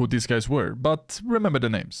really know who these guys were, but remember the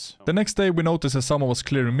names. The next day, we noticed that someone was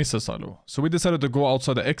clearing missile silo, so we decided to go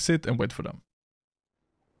outside the exit and wait for them.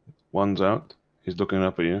 One's out. He's looking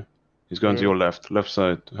up at you. He's going to your left. Left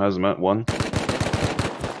side. Hazmat, 1.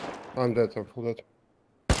 I'm dead, I'm full dead.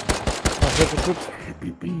 I'm dead to shoot.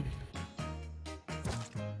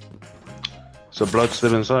 So blood's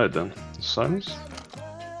still inside then. Silence?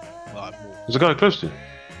 Well, I moved. There's a guy close to you.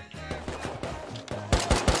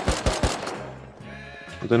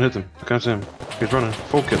 I didn't hit him. I can't see him. He's running.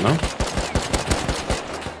 Full kit now.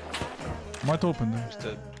 Might open there. It's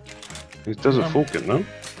dead. He does a full kit now.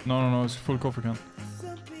 No, it's full coffee can.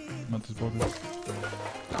 Meant his body.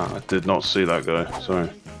 Ah, I did not see that guy. Sorry.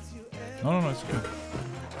 No, it's okay.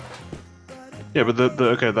 Yeah, but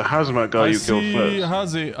the hazmat guy you killed first.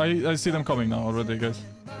 Hazi, I see them coming now already, guys.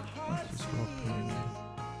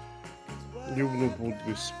 YubNub would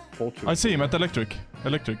be spotted. I see him at electric.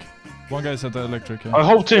 One guy's at the electric. Yeah. I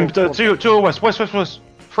whole team. Two west. West.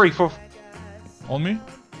 3, 4. On me?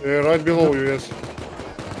 Right below you, yes.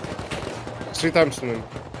 3 times to him.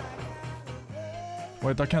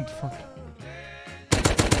 Wait, I can't. Fuck.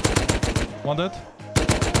 One dead.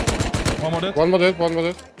 One more dead. One more dead, one more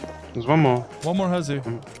dead. There's one more. One more Hazi.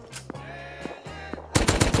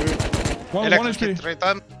 One Electric HP. 3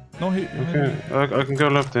 times. No, he. Okay, I can go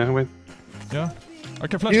left here. Wait. Yeah. I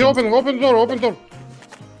can flash He's him. open door.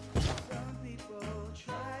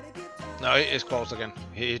 No, he's close again.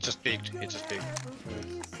 He just peeked.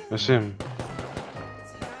 I see him.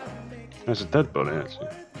 There's a dead body actually.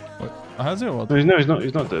 Wait, a Hazi or what? No, he's not.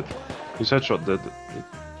 He's not dead. He's headshot dead.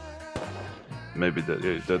 Maybe dead.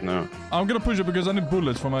 Yeah, he's dead now. I'm gonna push it because I need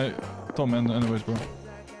bullets for my Tom anyways, bro.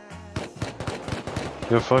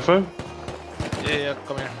 You have 5-5? Yeah,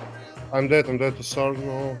 come here. I'm dead to start.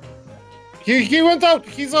 No. He went out.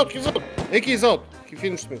 He's out. AK is out. He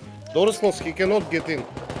finished me. Door is closed. He cannot get in.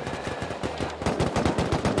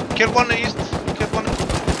 Kill one east. Kill one.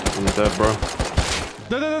 I'm dead, bro.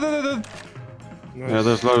 Dead. Nice. Yeah,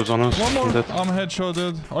 there's loads on us. One more. I'm dead. I'm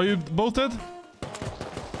headshotted. Are you both dead?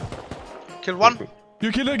 Kill one.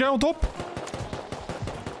 You killed the guy on top?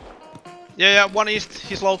 Yeah, one east.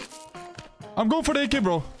 He's low. I'm going for the AK,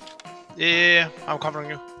 bro. Yeah, I'm covering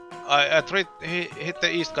you. He hit the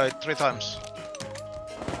east guy 3 times.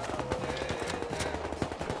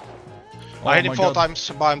 I hit him 4 times,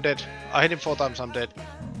 but I'm dead. I hit him 4 times, I'm dead.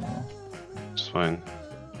 It's fine.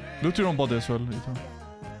 Loot your own body as well, Ethan.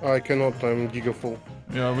 I cannot. I'm giga full.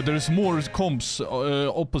 Yeah, but there is more comps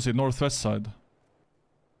opposite northwest side.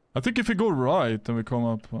 I think if we go right, then we come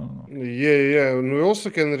up. I don't know. Yeah. And we also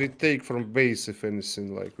can retake from base if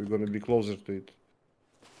anything. Like we're gonna be closer to it.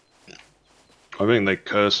 I think they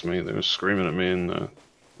cursed me. They were screaming at me in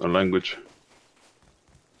a language.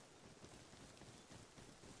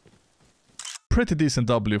 Pretty decent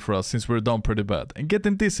W for us since we're down pretty bad, and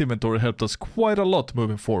getting this inventory helped us quite a lot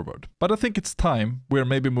moving forward. But I think it's time we're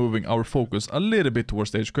maybe moving our focus a little bit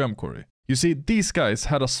towards the Hqm Quarry. You see, these guys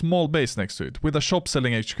had a small base next to it with a shop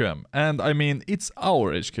selling HQM, and I mean, it's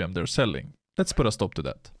our HQM they're selling. Let's put a stop to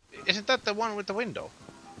that. Isn't that the one with the window?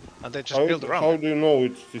 And they just build around How it? do you know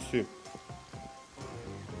it's TC?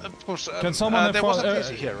 Of course, Can someone there wasn't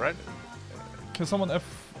easy here, right? Can someone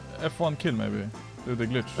F1 kill maybe? Do the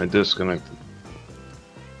glitch? I disconnected.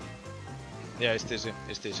 Yeah, it's easy.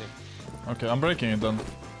 It's easy. Okay, I'm breaking it then.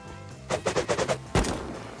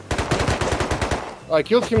 I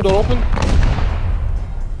killed him, door open.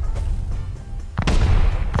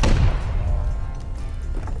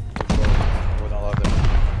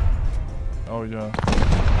 Oh yeah.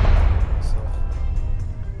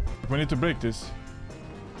 We need to break this.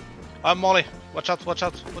 I'm Molly. Watch out! Watch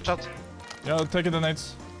out! Watch out! Yeah, take it the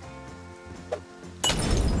nades.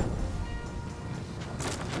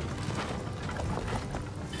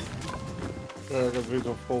 I got rid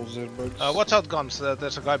of all their bugs. Watch out, guns.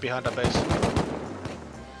 There's a guy behind the base.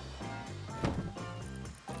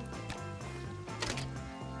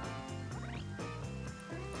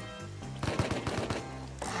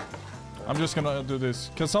 I'm just gonna do this.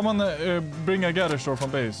 Can someone bring a garage door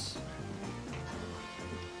from base?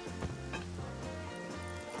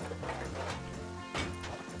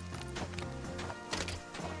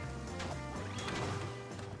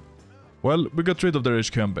 Well, we got rid of their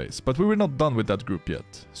HQM base, but we were not done with that group yet.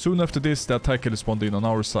 Soon after this, the attacker spawned in on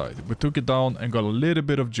our side. We took it down and got a little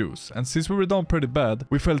bit of juice, and since we were down pretty bad,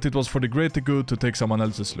 we felt it was for the greater good to take someone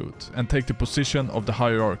else's loot, and take the position of the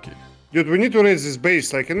hierarchy. Dude, we need to raise this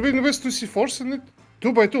base. Like, can we invest 2 C4s in it?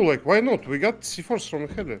 2 by 2, like, why not? We got C4s from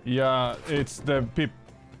the header. Yeah, it's the pip.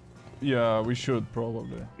 Yeah, we should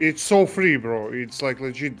probably. It's so free, bro. It's like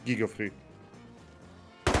legit giga free.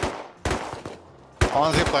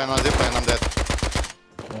 On zipline, I'm dead.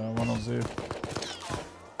 Yeah, one on Z.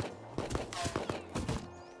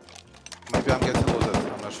 Maybe I'm getting looted,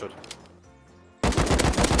 I'm not sure.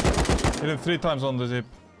 Hit him 3 times on the zip.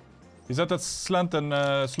 Is that slant and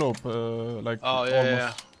slope? Like Oh yeah,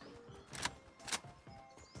 almost.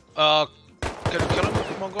 yeah. Can you kill him,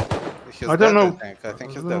 Mongo? He's I don't dead, know. I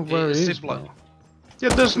think he's I don't know dead. where he is Zipline. now. Yeah,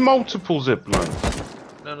 there's multiple zip lines.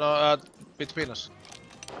 No, between us.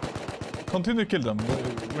 Continue to kill them.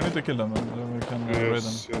 We need to kill them and then we can raid them.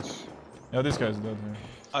 Yes, yes. Yeah, this guy's dead here.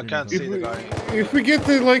 I can't see the guy. If we get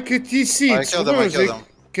like a TC, I it's killed them, I worse. killed They them.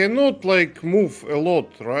 cannot like move a lot,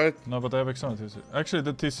 right? No, but I have external TC. Actually,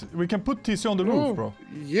 the TC... We can put TC on the No. roof, bro.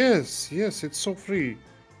 Yes, yes, it's so free.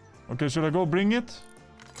 Okay, should I go bring it?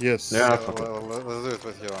 Yes. Yeah, I Well, forgot. let's do it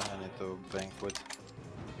with you, I need to bring wood.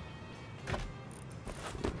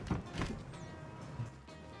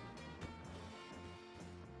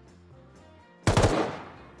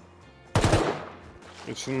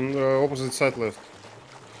 It's on the opposite side left.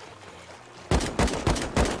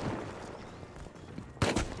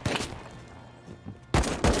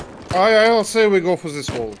 I'll say we go for this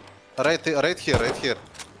wall. Right here, right here.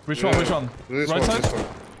 Which Yeah, one? Which one? This Right one, side? this one.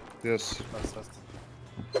 Yes. Last.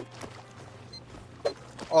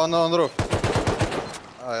 On the roof.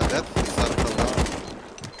 Dead. Start from down.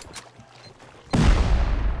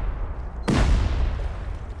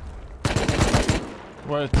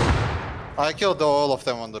 Wait. I killed all of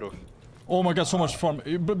them on the roof. Oh my god, so much farm.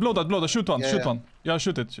 Blow that, shoot one, Yeah, shoot yeah. one. Yeah,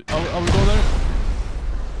 shoot it. I will go there.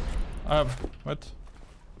 I have. Wait.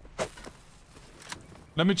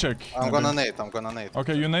 Let me check. I'm maybe. gonna nade.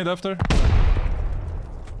 Okay, you nade after.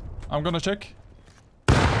 I'm gonna check.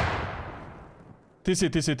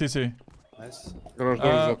 TC. Nice. Garage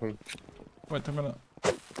door is Uh, open. Wait, I'm gonna...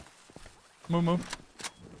 Move.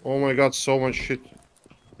 Oh my god, so much shit.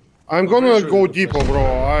 I'm gonna sure go you deeper, bro.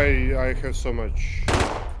 I have so much.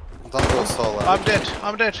 Don't go solo. I'm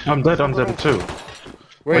dead. I'm dead too.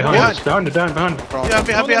 Wait, Behind what? us, behind it. From Yeah,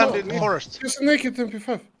 behind no. in the forest. It's a naked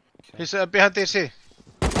MP5. He's behind TC.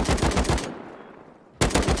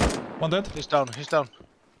 One dead. He's down.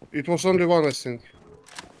 It was only one, I think.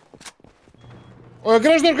 Oh,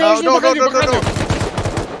 garage door, behind No. you.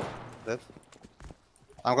 Dead.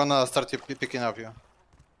 I'm gonna start you picking up you.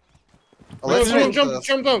 Let's raid,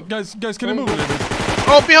 jump down. Guys, can you move a little bit?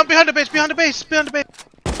 Oh, behind the base.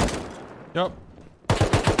 Yep.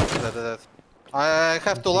 Dead. I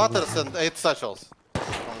have 2 ladders and 8 satchels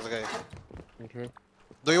on this guy. Okay.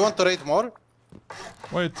 Do you want to raid more?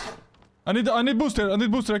 Wait. I need booster.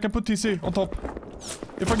 I can put TC on top.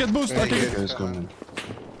 If I get boost, I can... Guys, come in.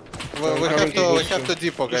 We have to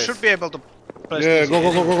depot, You guys. should be able to place Yeah, TC.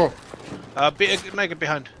 go. Make it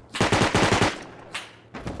behind.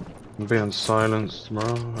 I'm being silenced, bro. I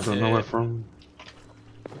don't know Yeah. where from.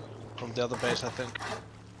 From the other base, I think.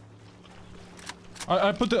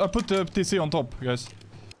 I put the TC on top, guys.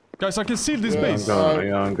 Guys, I can seal this base.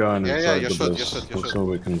 I'm going Yeah, inside you the should, base. you That's should. all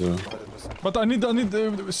we can do. But I need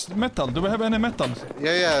metal. Do we have any metal?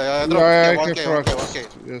 Yeah, drop. Yeah, I Okay, can 1K, craft. 1K.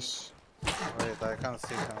 Yes. Wait, I can't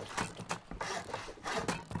see him.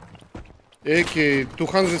 AK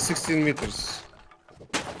 216 meters.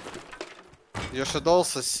 You should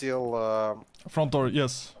also seal Front door,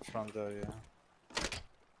 yes. front door, yeah.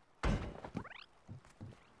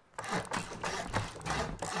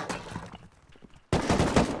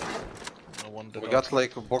 No one did We not. got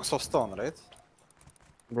like a box of stone, right?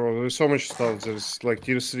 Bro, there's so much stuff. There's like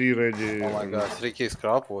tier 3 ready. Oh my god, 3K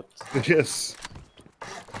scrap, what? Yes.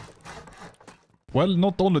 Well,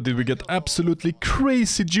 not only did we get absolutely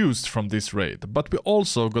crazy juiced from this raid, but we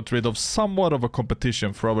also got rid of somewhat of a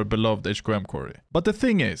competition for our beloved Hqm Quarry. But the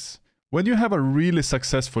thing is, when you have a really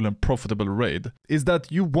successful and profitable raid, is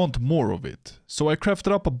that you want more of it. So I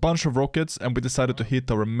crafted up a bunch of rockets and we decided to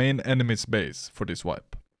hit our main enemy's base for this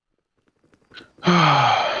wipe.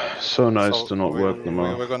 So nice So to not work them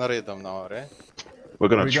out. We're gonna raid them now, right? We're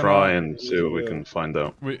gonna we're try gonna- and see what we can find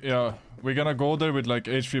out. We're gonna go there with like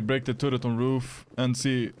HV, break the turret on roof and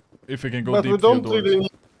see if we can go But deep we through don't doors. really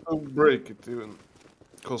need to break it even.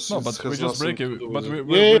 Cause No, it but we has just break nothing it. to do But with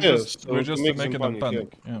we're it. just, so we're to just make making them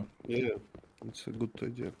panic. Yeah. Yeah, it's a good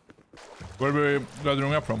idea. Where are we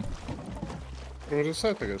laddering up from? From the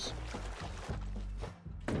side, I guess.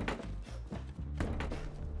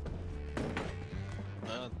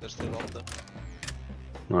 They're still up there.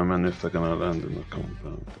 I mean, if they're gonna land in the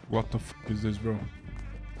compound. What the f is this, bro?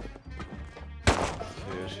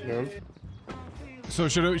 Yeah. So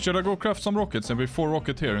should I go craft some rockets and be 4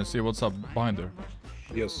 rocket here and see what's up behind there?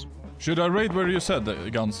 Yes. Should I raid where you said,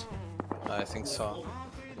 GanZ? I think so.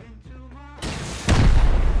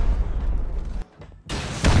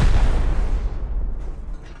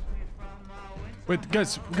 Wait,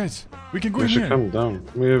 guys, we can go We in should here. come down.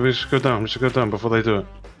 We should go down. We should go down before they do it.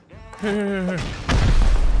 Here.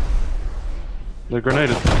 They're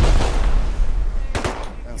grenaded.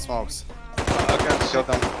 And smokes. I can't kill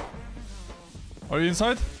them. Are you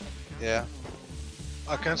inside? Yeah.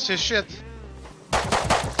 I can't see shit.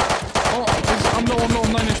 Oh, I'm low,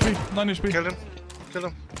 9 HP, 9 HP. Kill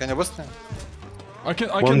him. Can you boost me? I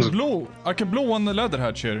can blow one ladder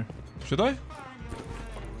hatch here. Should I?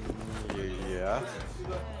 Yeah.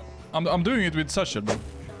 I'm doing it with Satchel, bro.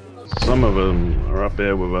 Some of them are up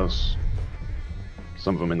here with us.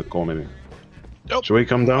 Some of them in the corner, maybe. Yep. Should we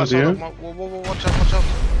come I down to saw you? them. Whoa, watch out.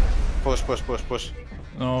 Push.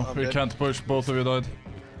 No, we dead. can't push. Both of you died.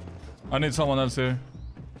 I need someone else here.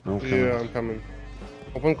 Okay. Yeah, I'm coming.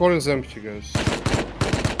 Open core is empty, guys.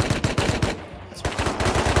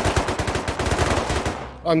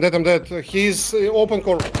 I'm dead. He's open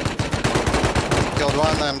core. Killed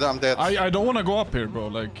one, I'm dead. I don't want to go up here, bro.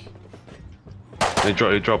 Like, They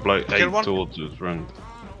drop like Kill 8 one. towards us, round.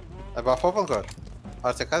 Above open core.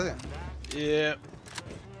 Artikazi? Yeah.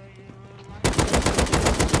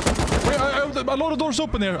 wait, a lot of doors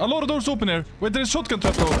open here. Wait, there is shotgun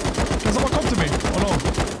trap though. Can someone come to me? Oh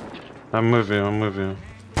no. I'm with you.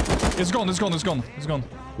 It's gone.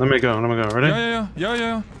 Let me go. Ready?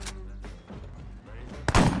 Yeah.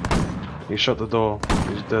 He shut the door.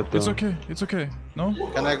 He's dead though. It's okay. No?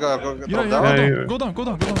 Can I go drop down? Yeah. Go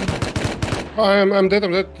down. I'm dead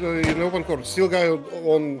in open core. Still guy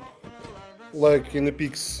on, like, in the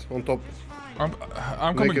peaks on top. I'm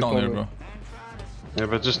coming Make it down here, over. bro. Yeah,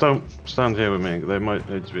 but just don't stand here with me. They might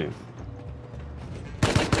HV.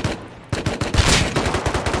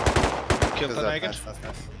 Killed the naked.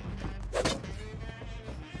 Nice.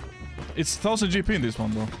 It's 1000 GP in this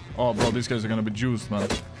one, bro. Oh, bro, these guys are gonna be juiced, man.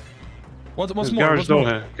 What's There's more? garage What's door more?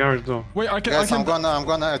 here. Garage door. Wait, I can. Guys, I'm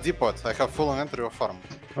gonna depot. I have full inventory of farm.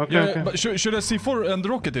 Okay, Yeah, okay. but should I C4 and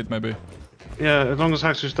rocket it, maybe? Yeah, as long as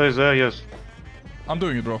Haxu stays there, yes. I'm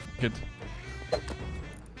doing it, bro. Hit.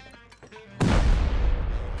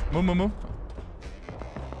 Move.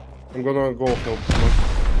 I'm gonna go help.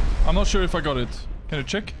 I'm not sure if I got it. Can you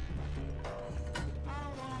check?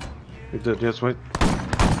 You did, yes, wait.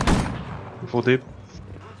 Full deep.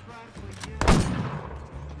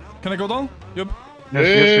 Can I go down? Yub.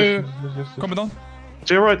 Yes. Coming down.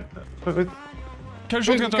 To your right. Wait. Carry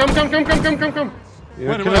Come. shotgun trap. Yeah,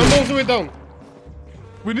 Wait, kill wait. him. I'm all the way down.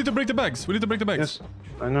 We need to break the bags. Yes.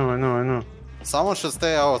 I know. Someone should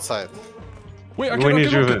stay outside. Wait, I We can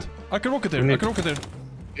need you rocket. here. I can rocket here. We need-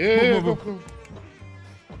 Yeah, Move. go.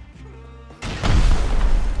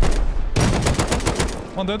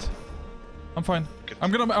 One dead. I'm fine.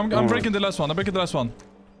 I'm breaking the last one.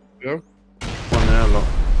 Yeah. One airlock.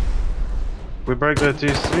 We break the We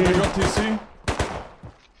TC. got TC.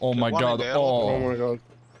 Oh my one in god. there. Oh Oh. my god.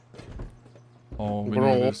 Oh, we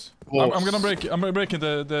Bro, need this. I'm gonna break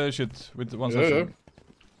the shit with one second.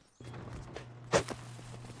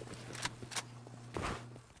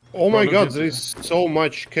 Oh my look god, at there you. is so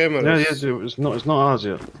much cameras. Yeah, yeah, it's not ours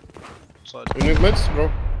yet. Side. You need meds,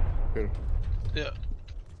 bro? Here. Yeah.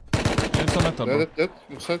 It's a metal, bro. That,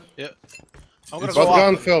 inside. Yeah. I'm gonna But go up.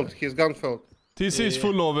 gun felt, his gun felt. TC is Yeah.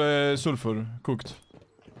 full of sulfur, cooked.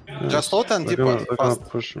 Just loot and They're depot gonna fast.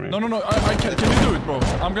 push me. No, I can't. Can you do it, bro?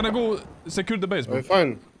 I'm gonna go secure the base, bro.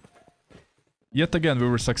 Fine. Yet again, we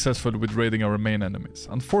were successful with raiding our main enemies.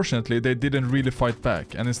 Unfortunately, they didn't really fight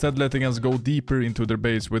back, and instead letting us go deeper into their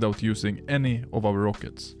base without using any of our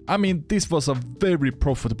rockets. I mean, this was a very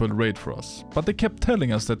profitable raid for us, but they kept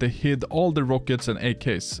telling us that they hid all the rockets and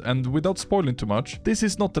AKs, and without spoiling too much, this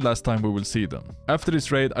is not the last time we will see them. After this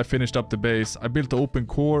raid, I finished up the base, I built the open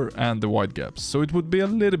core and the wide gaps, so it would be a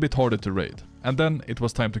little bit harder to raid. And then it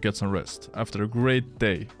was time to get some rest, after a great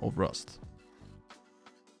day of Rust.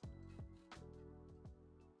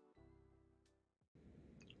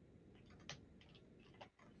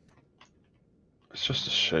 It's just a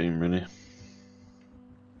shame, really.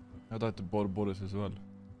 I died to Boris as well.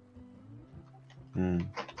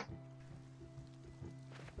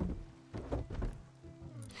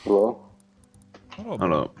 Hello? Hello.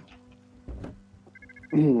 Hello.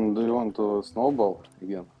 Do you want to snowball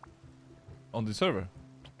again? On the server?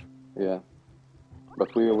 Yeah.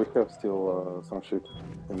 But we have still some shit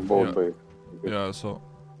in both Yeah. base. Yeah, so...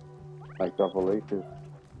 Like couple acres.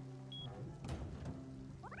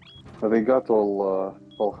 They got all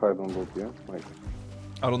hide and loot, yeah? Like,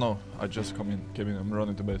 I don't know, I just came in, I'm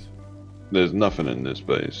running to base. There's nothing in this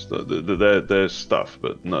base. There's stuff,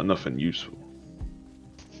 but nothing useful.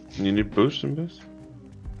 You need boost in base?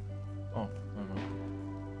 Oh, never mind.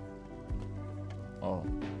 Oh.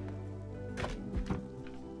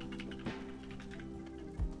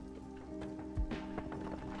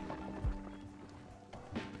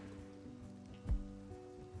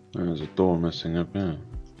 There's a door messing up, yeah.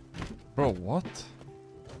 Bro, what?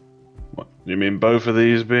 What? You mean both of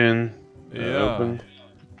these being Yeah. open?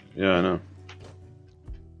 Yeah, I know.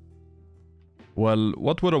 Well,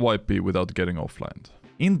 what would a wipe be without getting offline?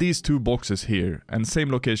 In these two boxes here, and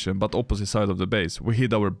same location but opposite side of the base, we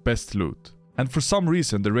hid our best loot. And for some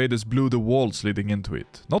reason the raiders blew the walls leading into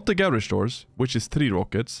it. Not the garage doors, which is 3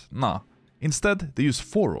 rockets, nah. Instead, they use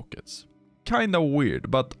 4 rockets. Kinda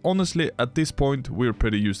weird, but honestly at this point we're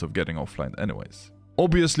pretty used to getting offline anyways.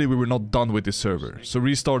 Obviously we were not done with this server, so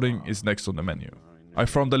restarting is next on the menu. I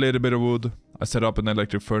farmed a little bit of wood, I set up an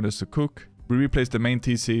electric furnace to cook, we replaced the main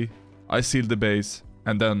TC, I sealed the base,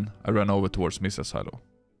 and then I ran over towards Misa silo.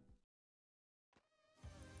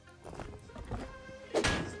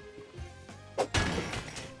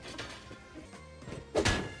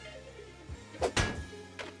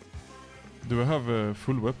 Do we have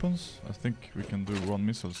full weapons? I think we can do 1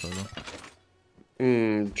 missile silo.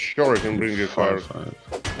 Sure, I can bring you a car. 5.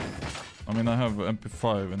 I mean, I have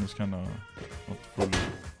MP5 and it's kinda not full.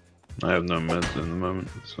 I have no meds at the moment,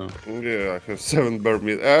 so... Yeah, I have 7 bare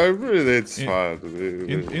meat. Really, it's In- fine.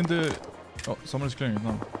 In the... Oh, someone's clearing it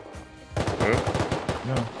now. Yeah?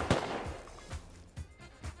 Yeah.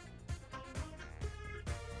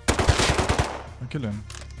 I killed him.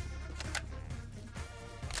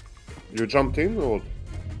 You jumped in or what?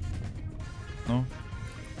 No.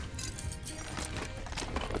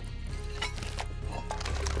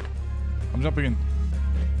 I'm jumping in.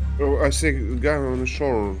 Oh, I see a guy on the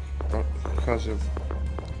shore. Has him.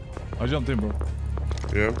 I jumped in, bro.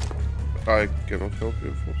 Yeah. I cannot help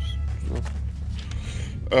you, folks. No.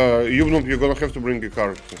 YubNub, you're gonna have to bring a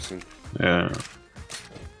car, I think. Yeah.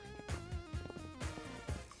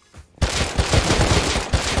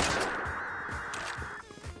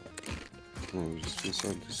 Oh, just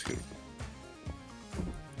inside this here.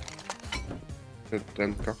 That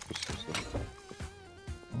 10 cactuses.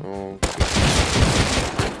 Oh,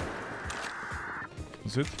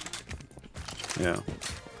 That's it? Yeah.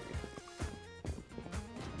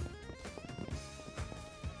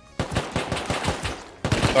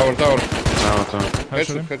 tower. Tower.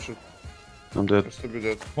 Headshot him. Headshot. I'm dead. Has to be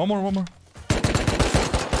dead. One more. I'm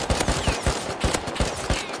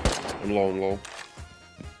low.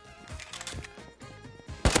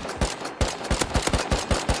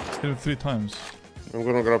 Hit him 3 times. I'm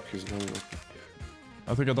gonna grab his gun.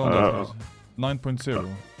 I think I downed that. 9.0.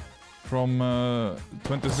 From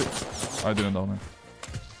 26. I didn't down him.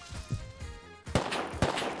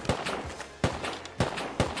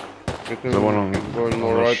 The one on- going on the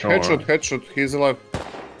alright. shore. Headshot. He's alive.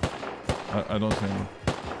 I don't see him.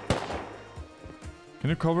 Can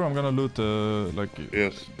you cover? I'm gonna loot like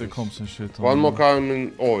Yes. the yes. comps and shit. One more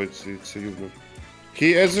coming. Oh, it's a YubNub.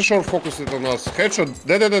 He has the short focused on us. Headshot.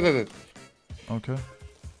 Dead. Okay.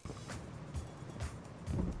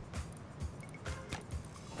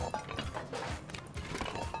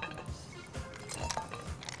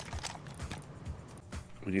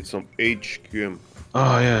 We need some HQM.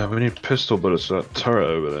 Oh yeah, we need pistol bullets for that turret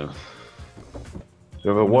over there. Do you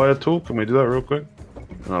have a wire tool? Can we do that real quick?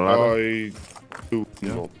 And a ladder? I do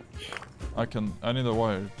not. I need a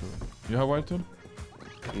wire tool. You have wire tool?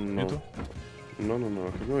 No. You too? No. I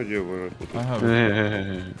have no idea where I put it. I have it.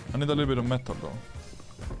 Yeah. I need a little bit of metal though.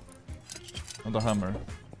 And a hammer.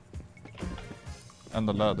 And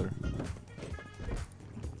a ladder.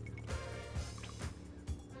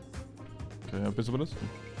 Okay, have pistol bullets?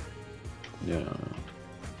 Yeah.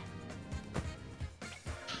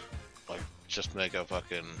 Like, just make a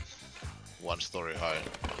fucking 1-story high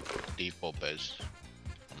depot base.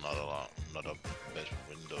 Not a base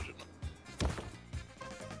with windows, you know.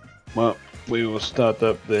 Well, we will start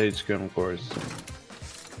up the Hqm Quarry.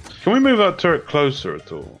 Can we move our turret closer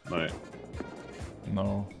at all? No.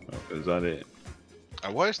 No. Is that it?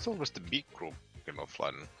 And why is it always the big group in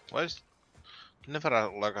offlining? Why is never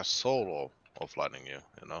like a solo offlining you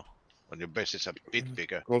know? When your base is a bit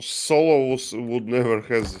bigger. Because solos would never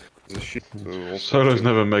have the shit. Solos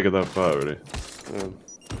never make it that far, really.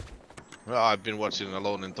 Well, I've been watching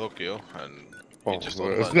Alone in Tokyo, and he just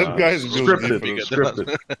that guy's built different.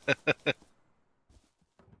 Scripted.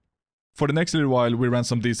 For the next little while, we ran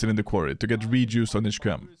some diesel in the quarry to get rejuiced on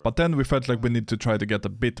Hqm. But then we felt like we need to try to get a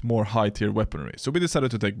bit more high-tier weaponry, so we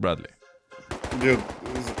decided to take Bradley. Dude,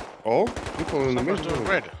 oh, people in the Someone's doing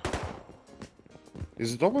middle. red.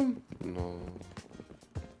 Is it open? No.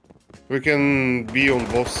 We can be on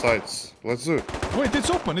both sides. Let's do it. Wait, it's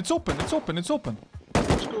open!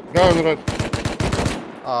 Go on the right.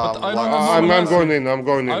 I'm going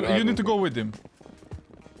in. You need to go with him.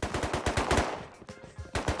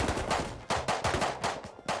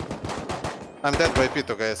 I'm dead by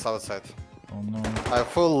P2 guys outside. Oh no. I'm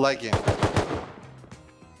full lagging.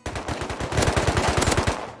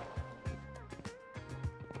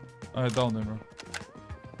 I down him, bro.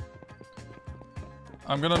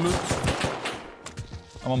 I'm gonna loot.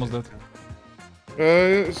 I'm almost dead.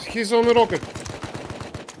 He's on the rocket.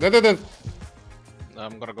 Dead.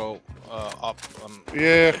 I'm gonna go up on...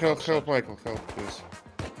 Yeah, help Michael, help, please.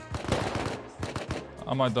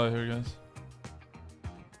 I might die here, guys.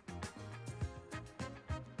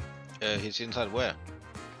 He's inside where?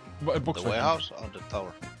 Box The warehouse or the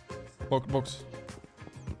tower? Box.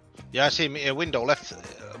 Yeah, I see me a window left,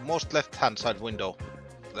 most left hand side window,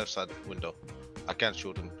 left side window. I can't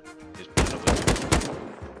shoot him. He's behind the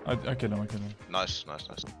window. I kill him. Nice.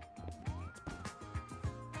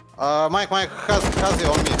 Mike, Hazi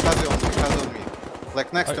on me,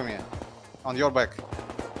 like next to me, on your back.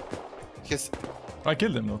 I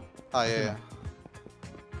killed him though. Ah, yeah.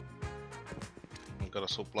 I got a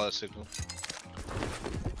supply signal.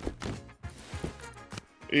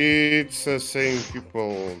 It's the same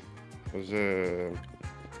people as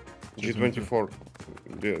G24.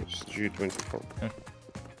 Yes, G24. Yeah.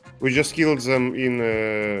 We just killed them in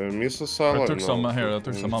missile silo. I took some here. I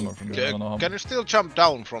took some ammo from there. I don't know how Can you still jump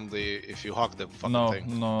down from the if you hug the fucking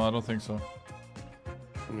thing? No, I don't think so.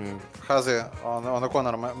 Yeah. Hazi on the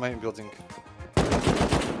corner, main building.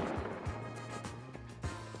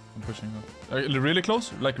 I'm pushing that. Really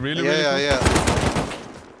close? Like really close? Yeah.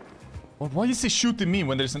 Why is he shooting me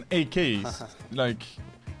when there's an AK? Like...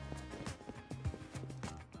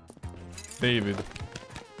 David.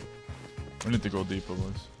 We need to go deeper,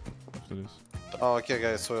 boys. After this. Oh, okay,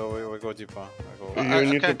 guys, so we go deeper. You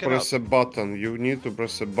need to can't get press a button.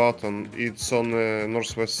 It's on the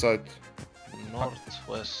northwest side.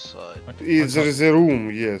 Northwest side. There is a room,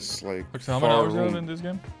 yes, like. Okay, how many hours do you have in this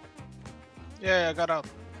game? Yeah, I got out.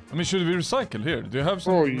 I mean, should we recycle here? Do you have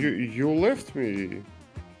some? Oh, you left me.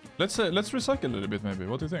 Let's recycle a little bit, maybe.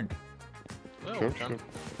 What do you think? Well, Sure.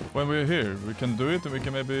 When we're here, we can do it, and we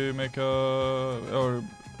can maybe make a, or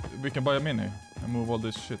we can buy a mini and move all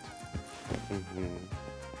this shit.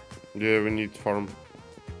 Yeah, we need farm.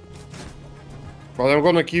 But I'm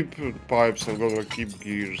gonna keep pipes. I'm gonna keep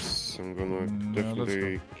gears. I'm gonna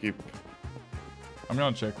definitely keep. I'm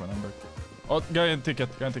gonna check when I'm back. Oh, guy in ticket.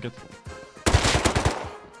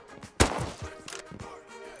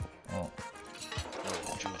 Oh.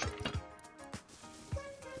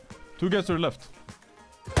 Two guys to the left.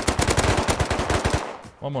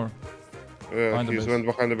 One more. Yeah, he's went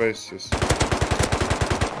behind the base. Yes.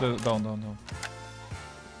 Down.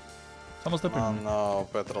 Someone stepping. Oh no,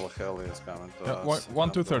 petrol hell is coming to us.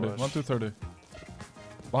 1-2-30.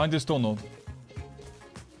 Behind this stone node.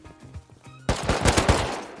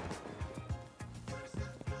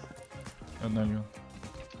 And then you.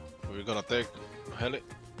 We're gonna take heli.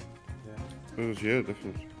 Yeah,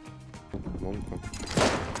 definitely. Monka.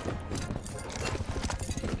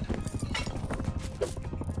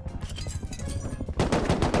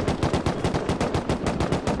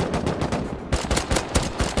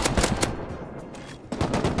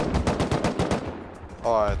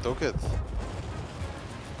 Oh, I took it.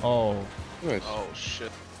 Oh. Nice. Oh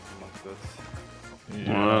shit. Not good.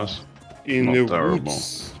 Yeah. Yes. In Not the terrible.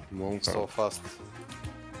 woods. Monka. So fast.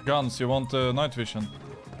 GanZ, you want night vision?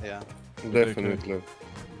 Yeah. Definitely.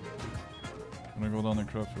 I'm gonna go down and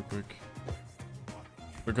craft real quick.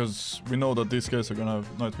 Because we know that these guys are gonna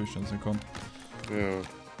have night visions and come. Yeah.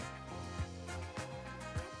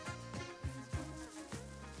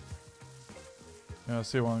 Yeah, I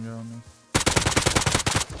see one guy on me.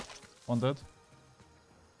 One dead.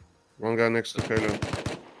 One guy next to Heli.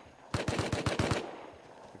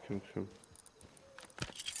 I killed him.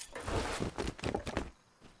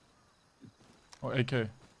 Oh, AK.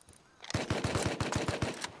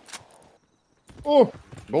 Oh!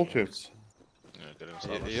 Bolty. Yeah, getting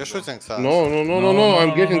silence. You're shooting, son. No, No, I'm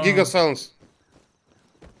no, getting no. Giga Silence.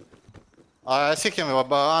 I see him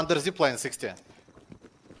under zipline 60.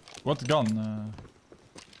 What gun?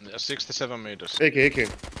 Yeah, 67 meters. AK.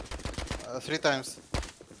 3 times.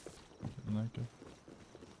 An AK.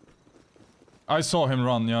 I saw him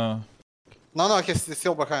run, yeah. No, he's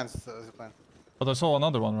still behind zipline. But I saw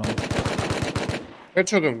another one run.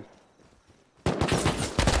 Headshot him.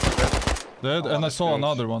 Dead, and I saw nice.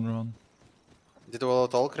 another one run. Did we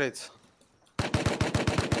load all crates? On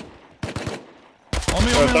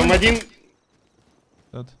me, on me, Там on me. один...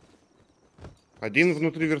 Dead. Один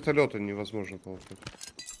внутри вертолета невозможно толкать.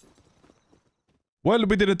 Well,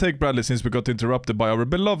 we didn't take Bradley since we got interrupted by our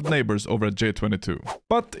beloved neighbors over at J22.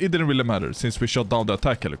 But it didn't really matter since we shot down the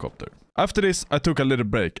attack helicopter. After this, I took a little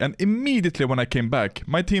break, and immediately when I came back,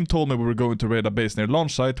 my team told me we were going to raid a base near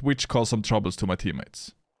launch site, which caused some troubles to my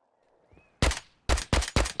teammates.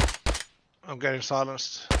 I'm getting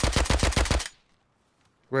silenced.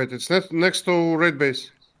 Wait, it's next to raid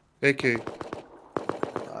base. AK.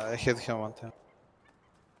 I hit him one time.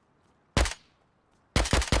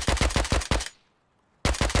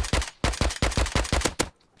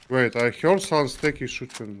 Wait, I heard someone sticky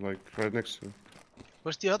shooting like right next to me.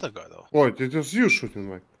 Where's the other guy though? Wait, it was you shooting,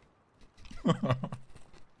 Mike.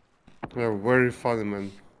 Yeah, very funny,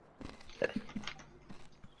 man.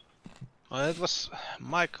 Oh, it was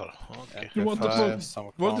Michael. Okay. You want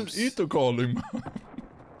what did Ito call him?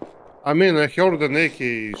 I mean, I heard an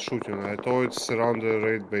AK shooting. I thought it's around the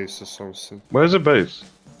raid base or something. Where's the base?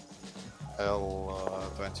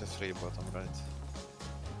 L23 bottom right.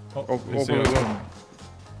 Oh, Open you see the it. door.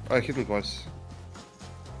 I hit him twice.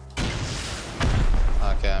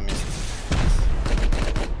 Okay, I missed.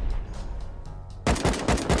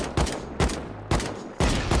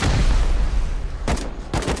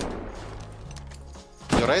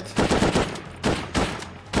 You right?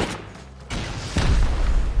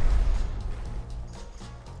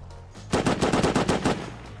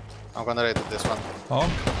 I'm gonna raid this one. Oh,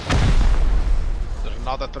 There's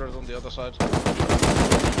another turret on the other side.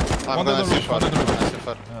 I'm One gonna on the roof, see one on the roof.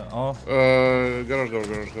 far. oh, Garage door.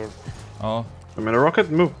 ja. I'm in a rocket,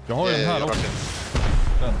 move. Jag har ju den här you're också. okay.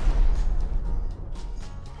 Den.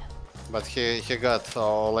 But he got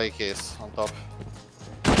all AKs on top.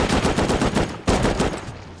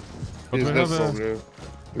 But He's we dead have a... probably.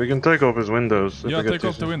 We can take off his windows. Yeah, if we get take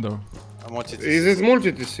off TC. the window. I'm what it Is it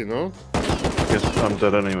multi-TC, no? Yes, I'm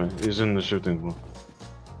dead anyway. He's in the shooting floor.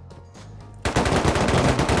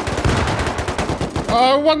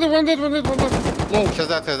 One dead. Low. He's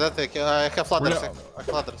that, I have ladders. Yeah. I have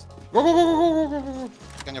ladders. Go.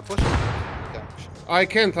 Can you push? Okay. I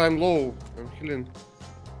can't, I'm low. I'm healing.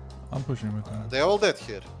 I'm pushing with him. They're all dead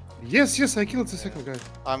here. Yes, I killed the second guy.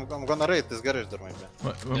 I'm gonna raid this garage door maybe.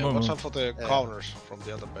 Yeah, watch out for the counters from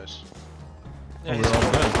the other base. Oh, we're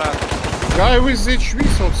all dead. Guy with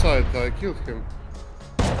HVs outside, I killed him.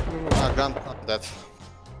 Gun dead.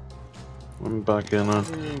 I'm back in.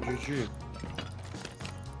 GG.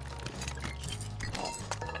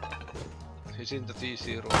 He's in the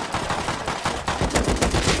TC room.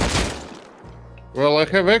 Well, I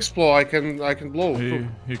have Explo, I can blow.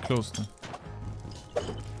 He closed it.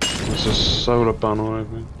 It's a solar panel, I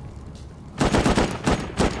think.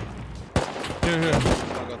 Here. I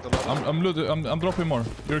got the ladder. I'm dropping more.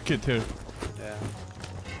 Your kit here. Yeah.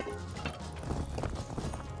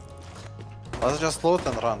 Let's just loot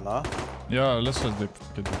and run, no? Yeah, let's just dip.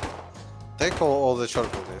 Get it. Take all the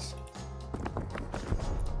charcoal, please.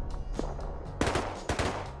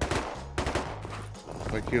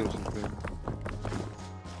 I killed him.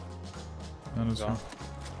 And it's Yeah.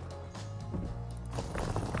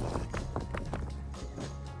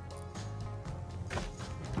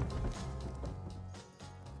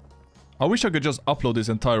 I wish I could just upload this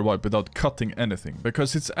entire wipe without cutting anything,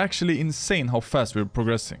 because it's actually insane how fast we're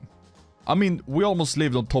progressing. I mean, we almost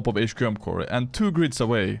lived on top of Hqm Quarry, and 2 grids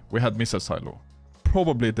away we had missile silo.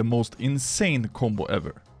 Probably the most insane combo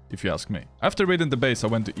ever, if you ask me. After raiding the base I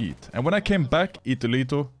went to eat, and when I came back,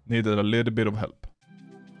 etoleto needed a little bit of help.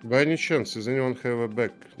 By any chance, does anyone have a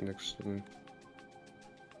back next to me?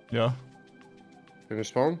 Yeah? Can you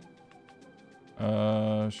spawn?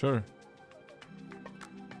 Sure.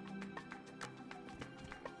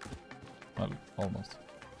 Well, almost.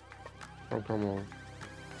 Oh, come on.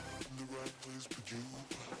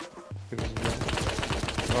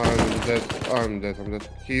 I'm dead.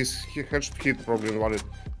 He headshot hit probably invalid.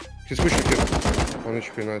 He's pushing hit. 1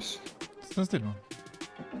 HP, nice. Stand still, man.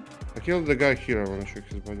 I killed the guy here, I wanna check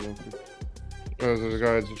his body real quick. There's a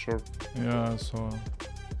guy at the shore. Yeah, I saw.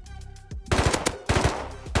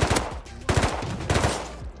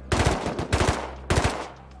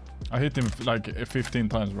 I hit him like 15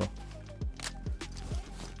 times, bro.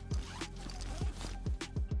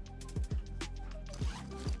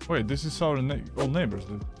 Wait, this is our old neighbors,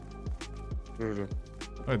 dude. Really?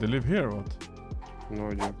 Wait, they live here or what? No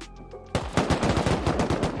idea.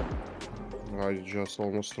 I just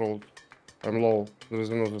almost rolled. I'm low. There is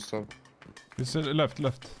another stuff. It's left,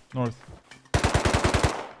 north. I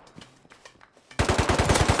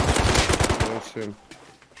don't see him.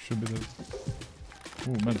 Should be dead.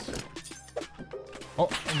 Ooh, meds. Oh,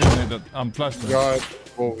 I'm getting that. I'm flashbang. Guy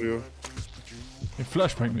above you. He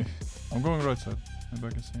flashbanged me. I'm going right side. Maybe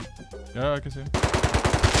I can see him. Yeah, I can see him.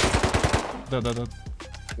 Dead.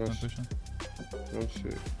 Nice. Vision. Don't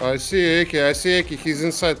see. I see AK. He's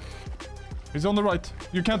inside. He's on the right.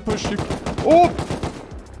 You can't push. Oh!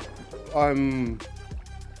 I'm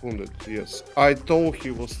wounded, yes. I thought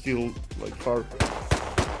he was still like far.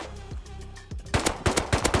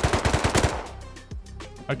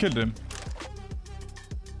 I killed him.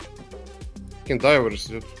 Can divers,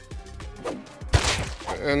 dude.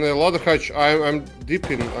 And a lot of hatch. I'm deep.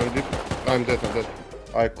 I'm dead.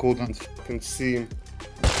 I couldn't fucking see him.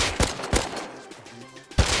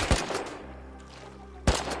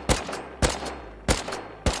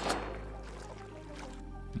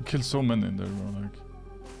 Killed so many in there, bro. Like.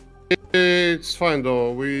 It's fine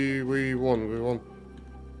though. We won.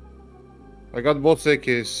 I got both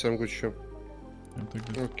AKs. I'm good shot. Yeah, take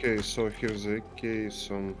this. Okay, so here's the AK.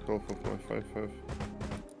 Some health of my 5.5.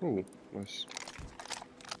 Oh, nice.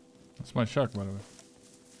 That's my shack, by the way.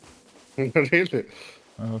 Really?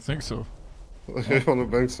 I don't think so. You wanna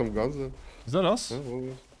bang some guns then? Is that us? Yeah,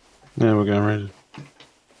 well, Yeah, we're getting raided.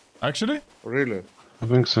 Actually? really? I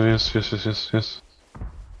think so, yes.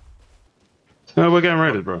 No, we're getting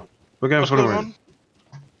raided, bro. We're getting What's fully going raided.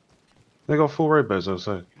 They got full raid base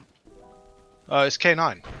outside. It's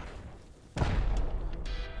K9.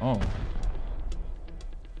 Oh.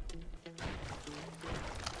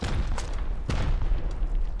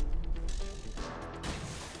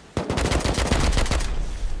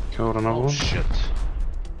 Killed another Oh one. shit.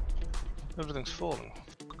 Everything's falling.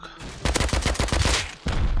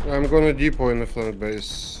 I'm gonna depot in the flank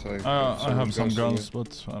base. I have some guns,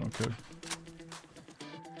 but I don't care.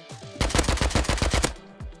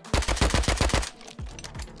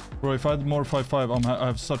 Bro, if I had more 5.5, I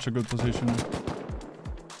have such a good position.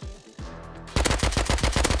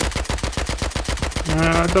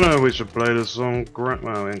 I don't know if we should play this song.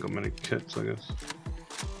 Well, we ain't got many kits, I guess.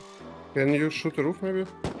 Can you shoot the roof maybe?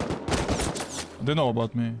 They know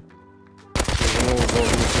about me. There's no door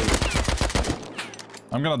missing.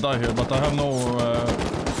 I'm gonna die here, but I have no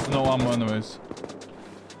ammo anyways.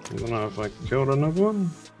 I don't know if I killed another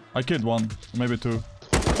one. I killed one, maybe two.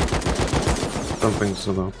 Don't think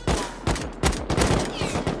so though.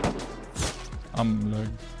 I'm like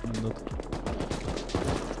dead.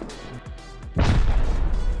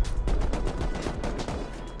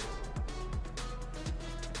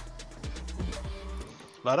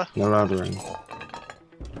 Ladder? No laddering.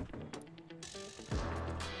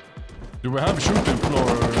 Do we have shooting floor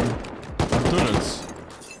turrets?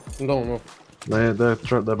 No.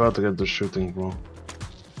 They're about to get the shooting floor.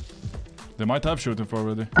 They might have shooting floor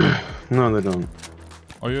already. No, they don't.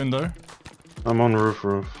 Are you in there? I'm on roof. I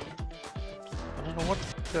don't know what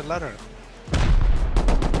the ladder.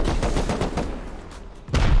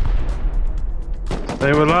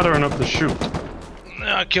 They were laddering up the chute.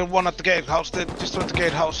 I killed one at the gatehouse. They destroyed the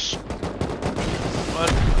gatehouse.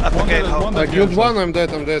 At the One dead, gatehouse. one I dead, killed yeah, one, I'm dead.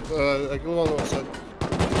 I killed one outside.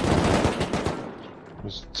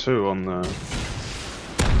 There's two on there.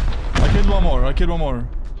 I killed one more. I killed one more.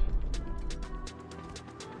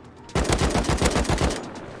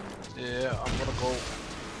 Yeah, I'm gonna go.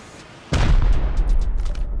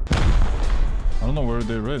 I don't know where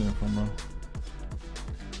they're raiding from, bro.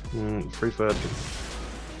 330.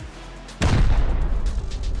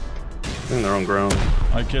 I think they're on ground.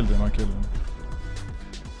 I killed him.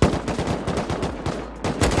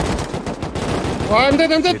 Oh, I'm dead.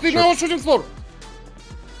 They now shooting floor.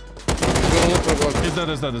 He's dead.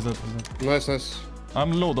 Nice.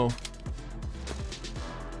 I'm low though.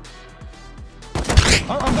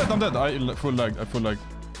 I'm dead. I full lag.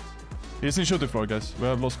 He's in shooting floor, guys. We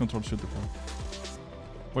have lost control shooting floor.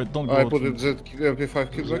 Wait, don't go. I put it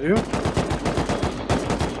MP5 kill back. You?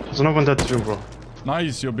 There's another one dead to jump, bro.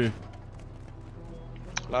 Nice, Yubby.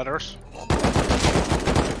 Ladders.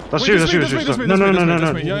 That's Wait, you. that's me. No.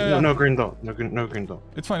 That's me. Yeah. No green dot. No green dot.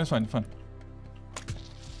 It's fine.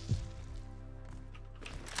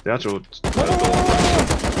 The actual. Dead.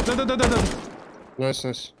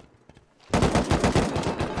 Nice.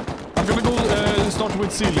 I'm gonna go start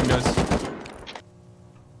with ceiling, guys.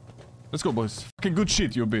 Let's go, boys. Fucking good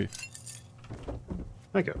shit, Yubby.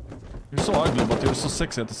 Thank you. You're so ugly, but you're so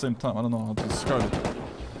sexy at the same time. I don't know how to describe it.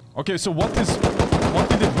 Okay, so what did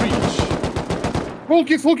it reach? Full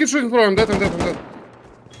kit shooting floor. I'm dead.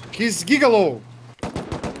 He's giga low.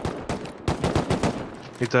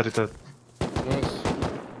 He's dead. Nice.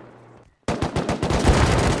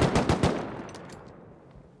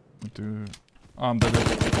 I'm dead.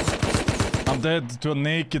 I'm dead to a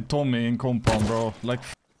naked Tommy in compound, bro. Like.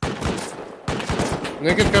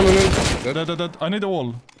 Naked coming in. Dead. I need a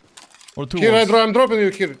wall. Or two Here, walls. I'm dropping you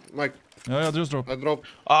here, Mike. Yeah, just drop. I drop.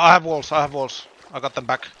 I have walls. I got them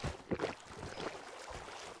back.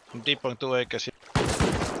 I'm deep on 2 acres.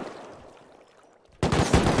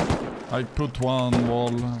 I put one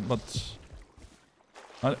wall, but...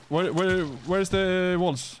 Where's the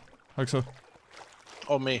walls, Haxo?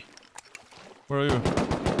 Oh, me. Where are you?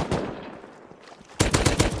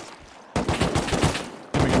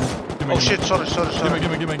 Give me. Oh shit, sorry. Give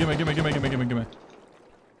me.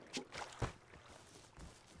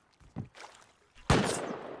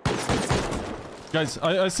 Guys,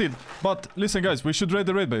 I see it. But listen, guys, we should raid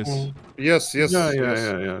the raid base. Yes.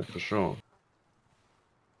 Yeah, for sure.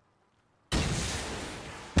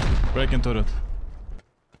 Break in turret.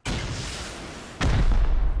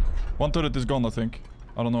 One turret is gone, I think.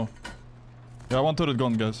 I don't know. Yeah, one turret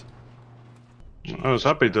gone, guys. I was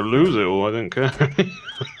happy to lose it all. I didn't care.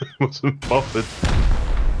 Wasn't bothered.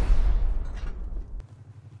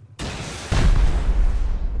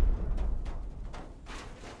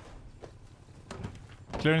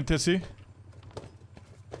 Clearing TC.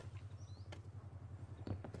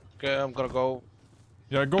 Okay, I'm gonna go.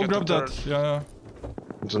 Yeah, go Get grab the that. turret. Yeah.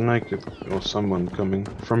 There's a naked or someone coming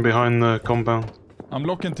from behind the compound. I'm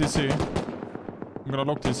locking TC. I'm gonna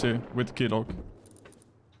lock TC with keylock.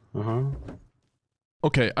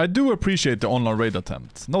 Okay, I do appreciate the online raid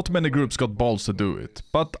attempt. Not many groups got balls to do it,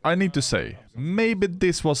 but I need to say, maybe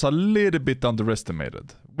this was a little bit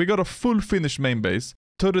underestimated. We got a full finished main base,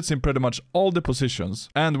 turrets in pretty much all the positions,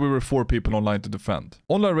 and we were 4 people online to defend.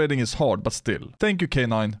 Online raiding is hard, but still. Thank you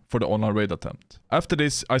K9 for the online raid attempt. After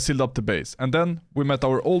this, I sealed up the base, and then we met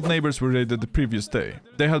our old neighbors we raided the previous day.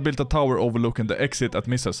 They had built a tower overlooking the exit at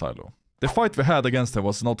Missile Silo. The fight we had against them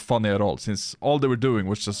was not funny at all, since all they were doing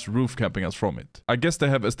was just roof camping us from it. I guess they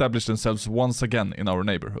have established themselves once again in our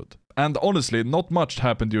neighborhood. And honestly, not much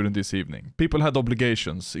happened during this evening. People had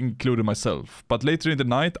obligations, including myself, but later in the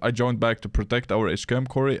night I joined back to protect our Hqm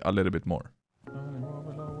Quarry a little bit more. You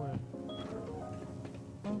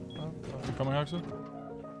coming, Axel?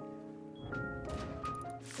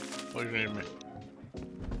 What do you need me?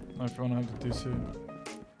 No, if you wanna have the TC.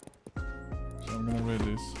 So I'm gonna raid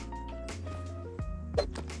this.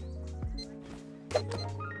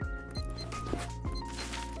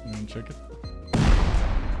 And check it.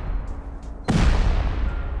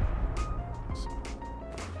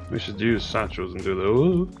 We should use satchels and do the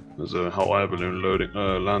ooh. There's a hot air balloon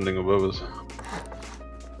landing above us.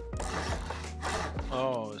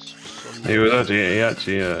 Oh, it's so He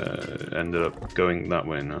actually ended up going that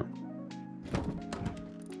way now.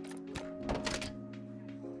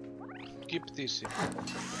 Keep TC.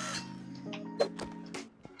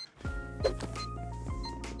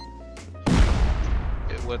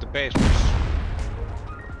 Where the base was.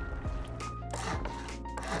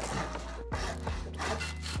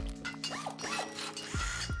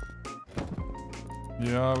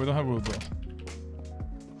 Yeah, we don't have wood though.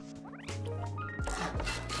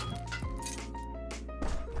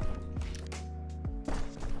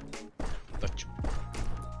 Touch.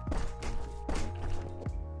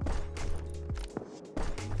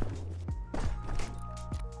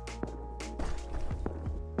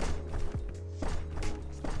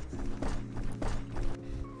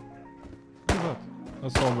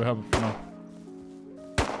 That's all we have for now.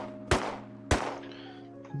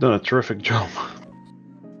 Done a terrific job.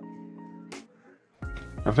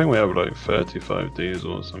 I think we have like 35 days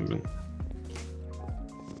or something.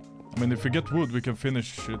 I mean, if we get wood, we can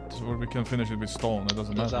finish it, or we can finish it with stone. It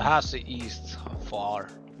doesn't There's matter. a Hasi east far.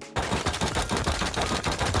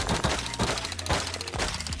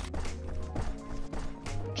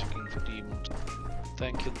 Checking for demons.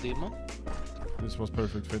 Thank you, demon. This was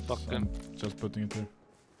perfect fit. Fucking- I'm just putting it here.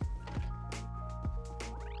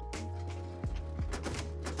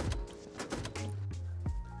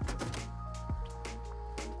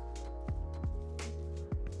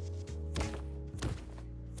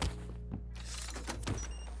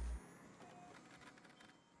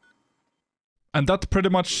 And that pretty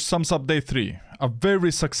much sums up day 3. A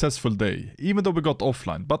very successful day, even though we got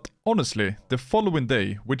offline. But honestly, the following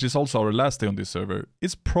day, which is also our last day on this server,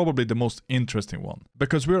 is probably the most interesting one.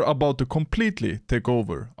 Because we're about to completely take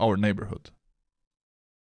over our neighborhood.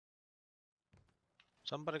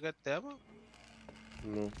 Somebody get the ammo?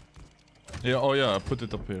 No. Yeah, oh yeah, put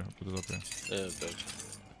it up here. Put it up here. Yeah, okay.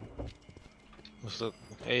 Was the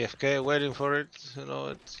AFK waiting for it, you know,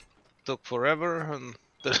 it took forever and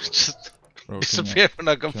then it just Bro, disappeared when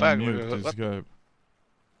I come can back. mute What? this guy.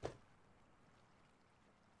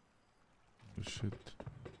 Oh shit.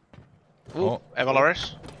 Ooh, Oh.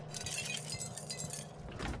 Evalores.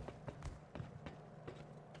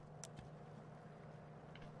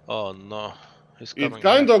 Oh no, he's coming. It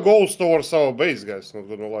kinda goes towards our base, guys, not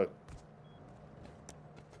gonna lie.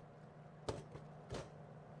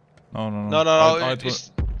 No. No, it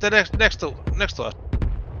it's the next to us.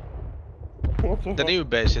 What the The fuck? new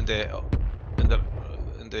base in the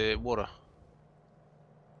water.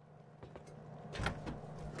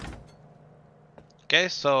 Okay,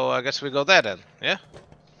 so I guess we go there then. Yeah.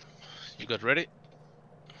 You got ready?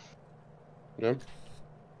 Yeah.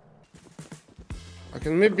 I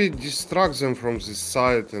can maybe distract them from this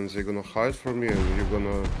side and they're gonna hide from me and you're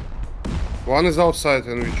gonna... One is outside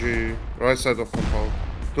NVG, right side of compound.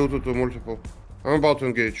 Two, multiple. I'm about to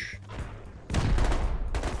engage.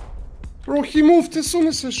 Bro, he moved as soon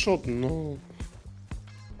as I shot. No.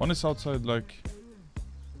 One is outside, like.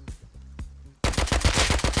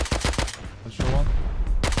 Let's show one.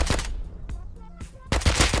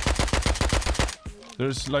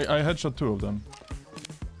 There's like I headshot 2 of them.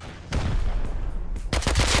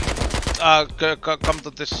 Come to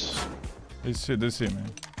this. They see me.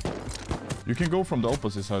 You can go from the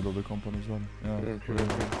opposite side of the compound as well. Yeah. Okay.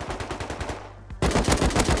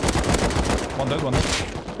 One dead, one dead.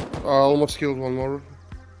 I almost killed one more.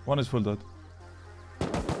 One is full dead.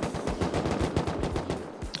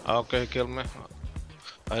 Okay, kill me.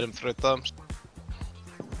 I hit him 3 times.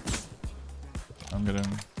 I'm getting.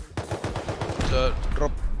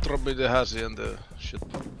 Drop me the Hasi and the shit.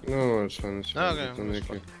 No, it's fine. It's fine. Okay, It's an that's AK.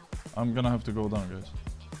 fine. I'm gonna have to go down, guys.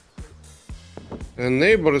 The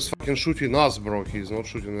neighbor is fucking shooting us, bro. He's not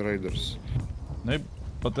shooting raiders. Nope,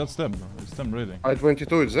 but that's them, bro. It's them raiding.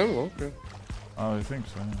 I-22, it's them? Okay. Oh, I think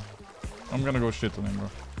so, yeah. I'm gonna go shit on him, bro.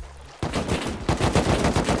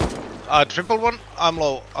 Triple one. I'm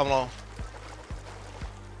low. I'm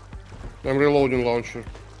reloading launcher.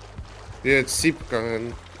 Yeah, it's Sipka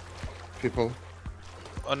and people.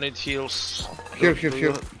 I need heals. Here.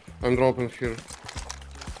 I'm dropping here.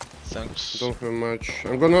 Thanks. Don't have much.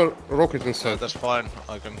 I'm gonna rocket inside. That's fine.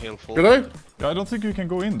 I can heal full. Can I? Yeah, I don't think you can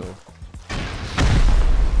go in, though.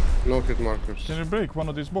 No hit markers. Can you break one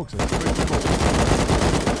of these boxes?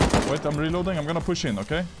 Wait, I'm reloading. I'm gonna push in,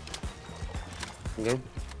 okay? Yeah.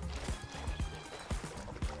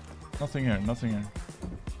 Nothing here, nothing here.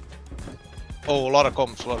 Oh, a lot of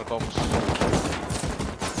comms.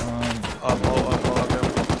 I'm low again.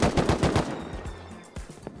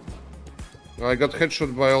 I got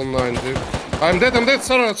headshot by all 9, dude. I'm dead,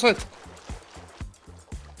 Sarah, outside.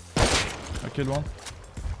 I killed one.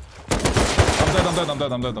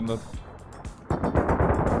 I'm dead.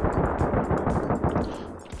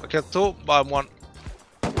 I killed 2, but I'm 1.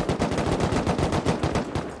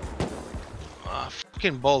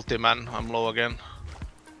 Fucking bolty, man. I'm low again.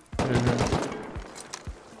 Here.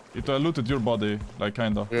 It looted your body, like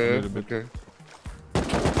kinda, a Yeah, little bit. okay.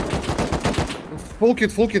 Full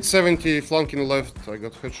kit 70, flanking left. I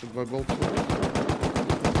got headshot by bolt.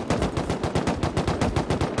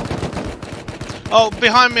 Oh,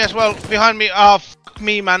 behind me as well. Behind me. Fuck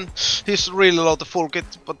me, man. He's really low to full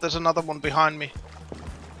kit, but there's another one behind me.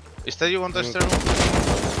 Is that you on the stairwell?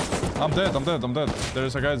 I'm dead.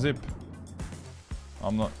 There's a guy zip.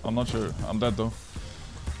 I'm not sure. I'm dead though.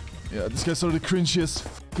 Yeah, this guy's are the cringiest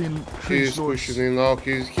fucking He's pushing in now.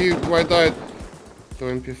 I died to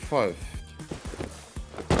MP5.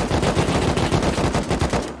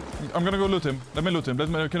 I'm gonna go loot him. Let me loot him.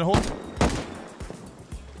 Can you hold?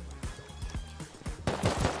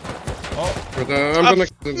 Oh, But I'm gonna.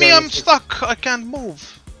 I'm stuck. I can't move.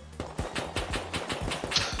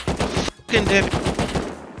 Fucking David.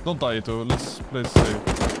 don't die, Ito. Let's play safe.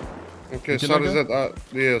 Okay, Kill sorry that that.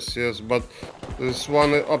 Yes, but there's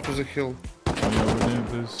one up to the hill. Oh, yeah, we need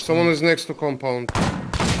this. Someone is next to compound.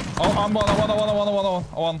 Oh, I'm one. I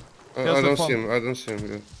Yes, don't the see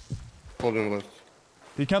him. Yeah. Holding left.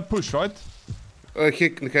 He can't push, right? He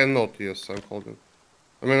cannot. Yes, I'm holding.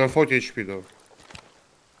 I mean, I'm 40 HP though.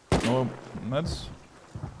 No meds?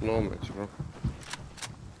 No match, bro.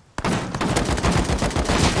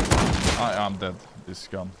 I'm dead. This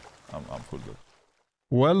gun. I'm full dead.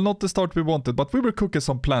 Well, not the start we wanted, but we were cooking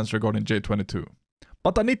some plans regarding J22.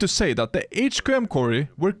 But I need to say that the Hqm Quarry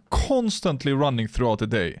were constantly running throughout the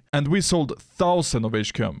day, and we sold thousands of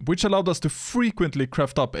Hqm, which allowed us to frequently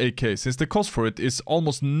craft up AK since the cost for it is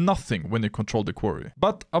almost nothing when you control the quarry.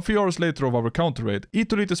 But a few hours later of our counter raid,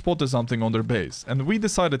 etoleto spotted something on their base, and we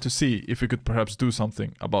decided to see if we could perhaps do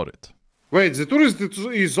something about it. Wait, the tourist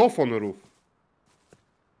is off on the roof.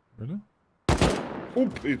 Really?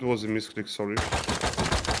 Oop, it was a misclick, sorry.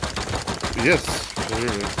 Yes,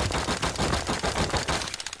 really.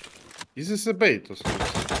 Is this a bait or something?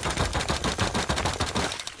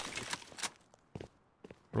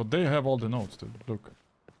 Bro, they have all the notes, dude. Look.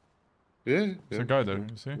 Yeah. There's a guy there,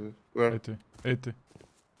 you see? Where? 80.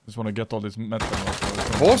 Just wanna get all this metal.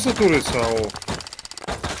 Both the tourists are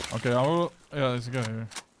off. Okay, I will... Yeah, there's a guy here.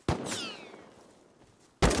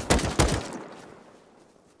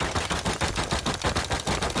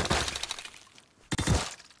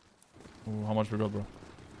 Ooh, how much we got, bro?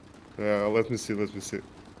 Yeah, let me see.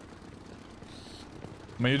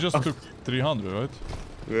 I mean, you just took 300, right?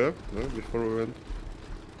 Yeah, before we went.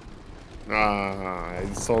 Ah,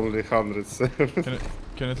 it's only hundreds.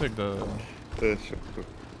 Can you take the... Yeah, sure.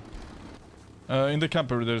 in the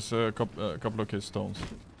camper, there's a couple of case stones.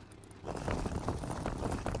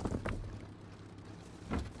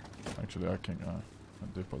 Actually, I can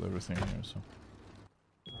dip out everything here, so...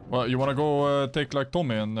 Well, you wanna go take like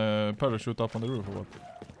Tommy and parachute up on the roof or what?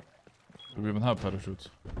 Do we even have parachutes?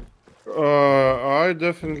 I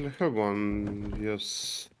definitely have one,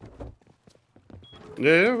 yes.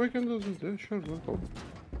 Yeah, we can do that, yeah, sure, no problem.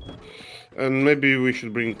 And maybe we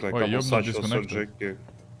should bring like Wait, couple YubNub satchels or disconnected. jacket.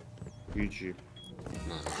 GG.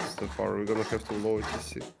 Nah, it's too far, we're gonna have to lower it to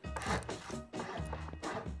see.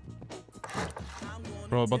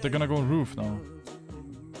 Bro, but they're gonna go on roof now.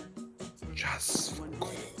 Just go.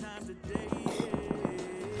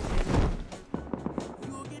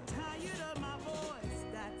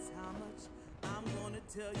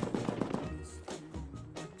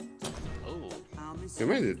 Oh, You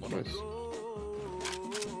made it, nice.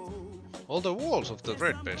 all the walls of the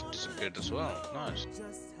red base disappeared as well. Nice.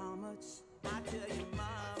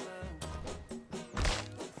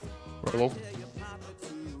 Hello?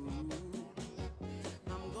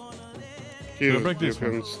 Should I Here, break you this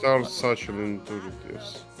one? can start satchel into it,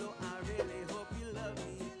 yes.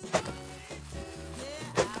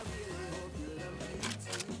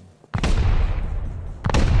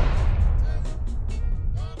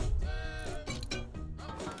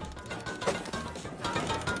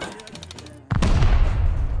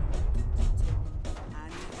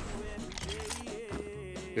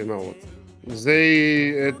 You know what?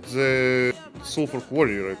 They at the Sulfur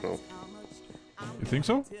Quarry right now. You think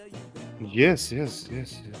so? Yes.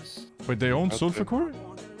 Wait, they own Okay. Sulfur Quarry?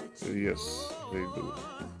 Yes, they do.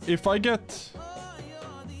 If I get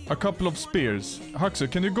a couple of spears, Huxer,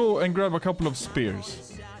 can you go and grab a couple of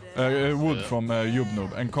spears? Wood from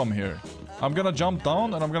YubNub and come here. I'm gonna jump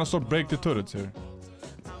down and I'm gonna start break the turrets here.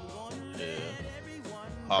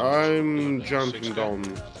 I'm jumping 6K? down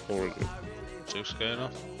already. 6K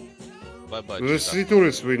enough? Bye bye. There's 3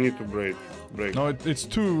 tourists we need to break. No, it's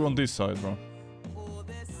 2 on this side, bro.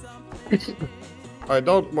 I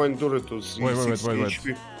don't mind turrets. Wait.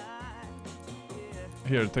 HP.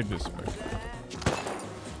 Here, take this back.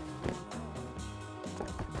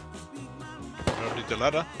 Don't need the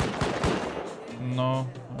ladder. No,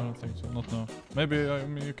 I don't think so. Not now. Maybe, I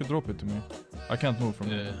mean, you could drop it to me. I can't move from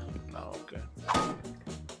here. No, okay.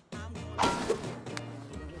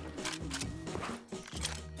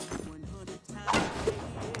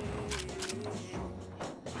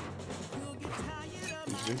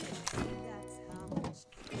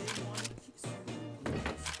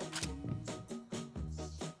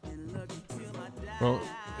 Bro,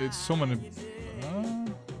 it's so many...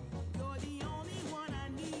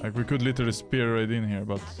 like, we could literally spear right in here,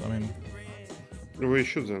 but, I mean... We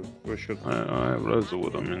should then. We should. I have loads of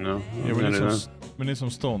wood on me now. Yeah, we need Nearly some We need some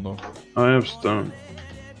stone though. I have stone.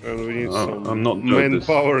 And we need Oh, some I'm not good at this.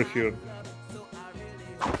 manpower here.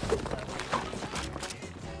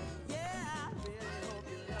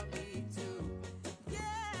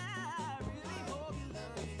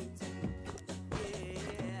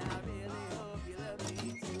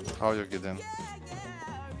 How you get in?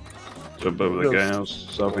 Jump over the gatehouse,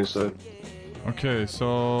 southeast side. Okay,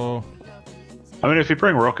 so I mean, if you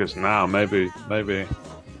bring rockets now, maybe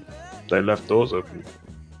they left doors open.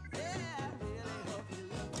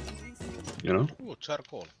 You know? Ooh,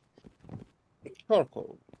 charcoal.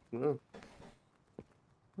 Charcoal. Yeah.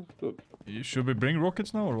 That's good. should we bring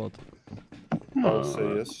rockets now or what? I would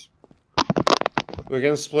say yes. We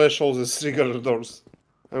can splash all these trigger doors.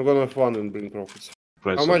 I'm gonna have one and bring rockets.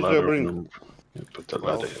 Place How a much do I ladder bring? and then put the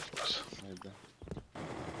ladder here for us. Maybe.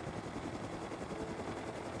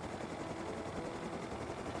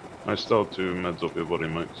 I stole 2 meds off your body,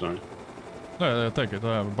 Mike, sorry. No, take it.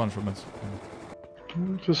 I have a bunch of meds.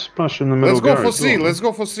 Just splash in the middle. Let's go for garage, 3. go on. Let's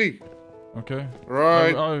go for 3. Okay.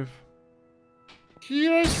 Right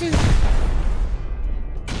here, I think.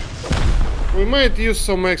 We might use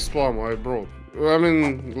some X-Plum I brought. I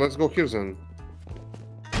mean, let's go here then.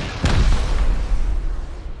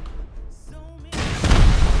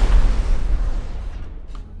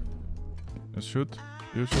 Let's shoot.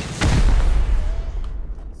 You shoot.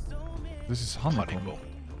 This is honeycomb. Honeycomb.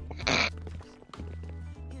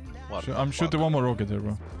 What I'm the shooting fuck? one more rocket here,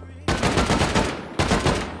 bro. I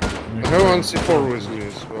have one C4 with me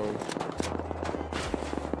as well.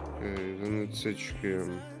 Okay, then it's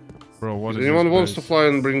Hqm. Bro, what If is anyone this wants to place? fly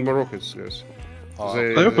and bring more rockets, guys. Oh,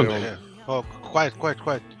 They open. all- Yeah. Oh, quiet.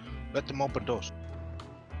 Let them open doors.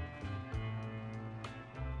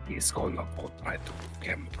 He's gonna go try to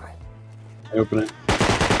camp, bro. Open it.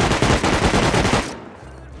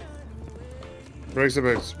 Break the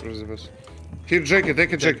bags, break the bags. Here, Jackie,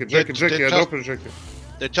 take a Jackie, They- Jackie, they I just- drop a Jackie.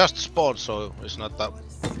 They just spawned, so it's not that.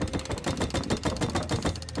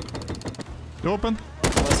 You open?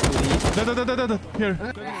 Dead. Here.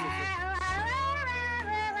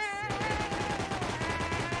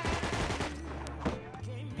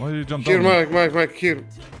 Why did you jump Here, down? Mike, here.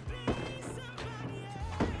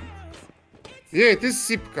 Yeah, it is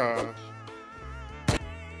Sipka.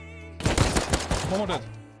 One more dead.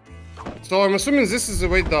 So I'm assuming this is the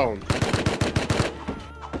way down.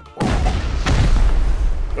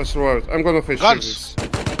 That's right. I'm gonna face check Guns!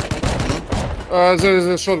 this. There is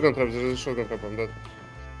a shotgun trap. I'm dead.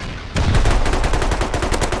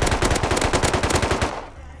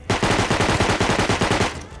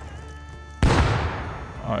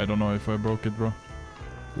 I don't know if I broke it, bro.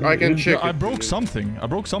 I can check I it. broke something.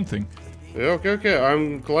 Yeah, okay.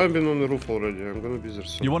 I'm climbing on the roof already. I'm gonna be there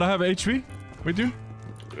soon. You wanna have HV with you?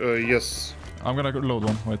 Yes. I'm gonna load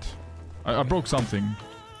one. Wait. I broke something.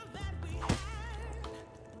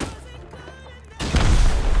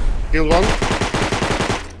 Kill one.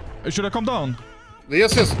 Should I come down?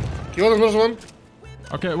 Yes. Kill another one.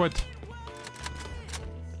 Okay, wait.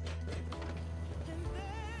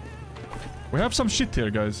 We have some shit here,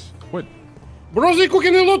 guys. Wait. Bro, they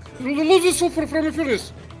cooking a lot. Lose the sulfur from the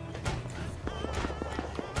furnace.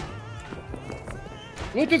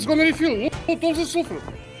 Loot, it's gonna refill. Loot all the sulfur.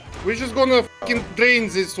 We're just gonna fucking drain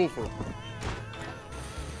this sulfur.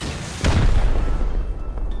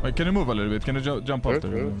 Wait, can you move a little bit? Can you jump up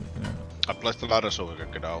there? Okay. Yeah. I placed the ladder so we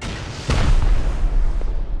can get out.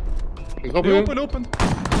 It's Hey, open. open.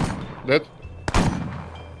 Dead.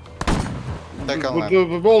 Take on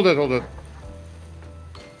land. All dead.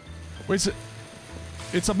 Wait,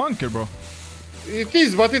 it's a bunker, bro. It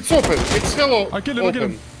is, but it's open. It's hello. I killed him, I killed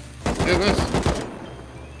open. Yeah,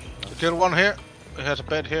 nice. Kill one here. He has a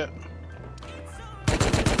bed here.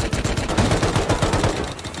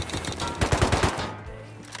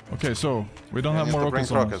 Okay, so we don't You have need more to bring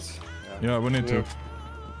rockets on us. rockets. Yeah, we need to. Yeah.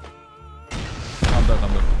 I'm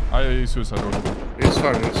dead. I suicide rocket. It's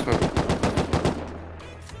fine.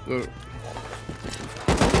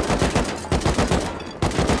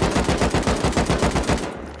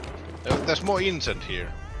 There's more incent here.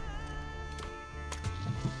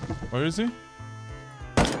 Where is he?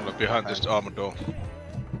 Look behind this armor door.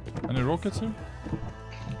 Any rockets here?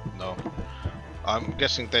 No. I'm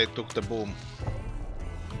guessing they took the boom.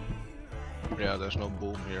 Yeah, there's no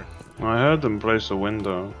boom here. I heard them place a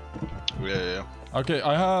window. Yeah. Okay,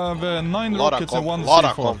 I have 9 Lot rockets of and 1 lot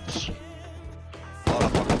of C4. comps. Lot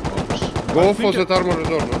of fucking comps. Go think for that armored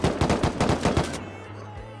door, no?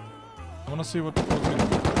 I wanna see what's in there.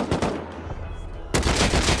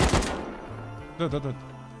 Dead.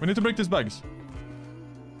 We need to break these bags.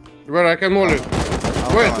 Where I can molly.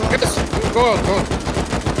 Wait, yes. Go out.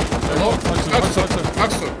 Hello? Haxel.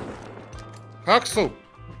 Haxel! Haxel!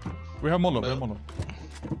 We have Molotov, we have Molotov.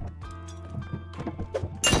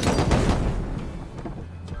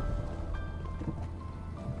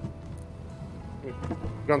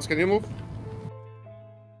 GanZ, can you move?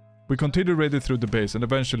 We continued raiding through the base and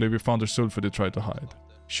eventually we found the sulfur they tried to hide.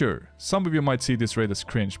 Sure, some of you might see this raid as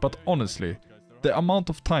cringe, but honestly, the amount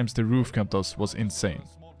of times they roof camped us was insane.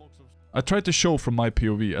 I tried to show from my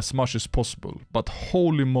POV as much as possible, but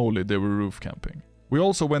holy moly they were roof camping. We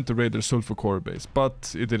also went to raid their Hqm Quarry base,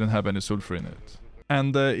 but it didn't have any sulfur in it.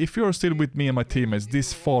 And if you are still with me and my teammates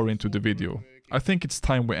this far into the video, I think it's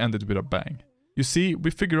time we end it with a bang. You see,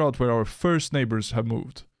 we figured out where our first neighbors have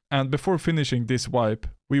moved. And before finishing this wipe,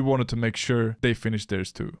 we wanted to make sure they finished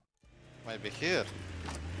theirs too. Maybe here.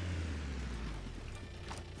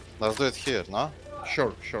 Let's do it here, no?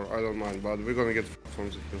 Sure, I don't mind, but we're gonna get from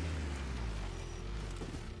the hill.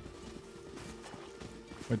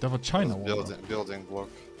 Wait, they have a China wall. Building block.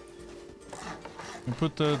 You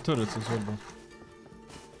put the turrets as well, bro.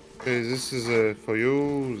 Okay, this is for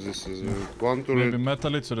you, this is one turret. Maybe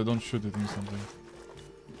metal it so they don't shoot it instantly.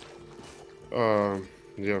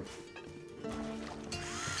 Yeah.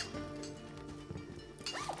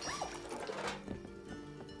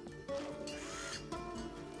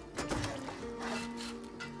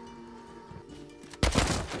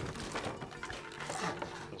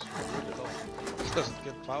 Doesn't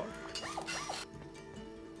get power.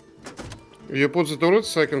 You put the turrets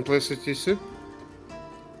so I can place a TC?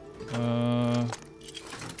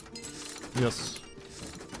 Yes.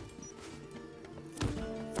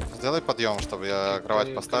 Сделай подъем, чтобы я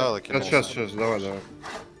кровать поставил и кинул. Сейчас, давай.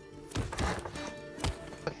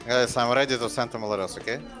 Guys, I'm ready to send him LRS,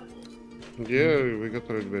 okay? Yeah, we got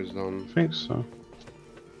turret base down. I think so.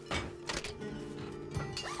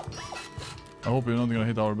 I hope you're not gonna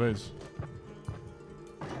hit our base.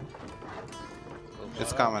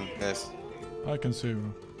 It's coming, guys. I can see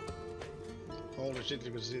you. Holy shit,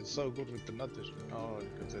 you can see it's so good with the nutters. Oh, you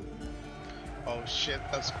can see it. Oh shit,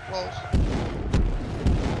 that's close.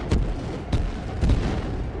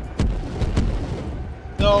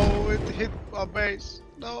 No, it hit our base.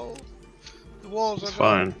 No. The walls It's are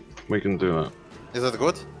fine. We can do that. Is it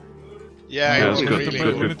good? Yeah, Yeah, it it's was good, really it's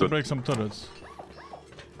good. We need to break some turrets.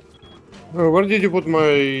 Where did you put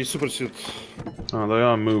my super suit? Oh, they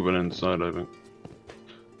are moving inside, I think.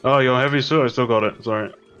 Oh, your heavy suit, I still got it.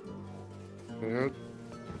 Sorry. Yeah.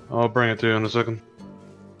 I'll bring it to you in a second.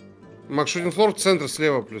 Max, shooting floor, центр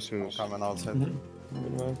слева плюс-минус. Coming outside.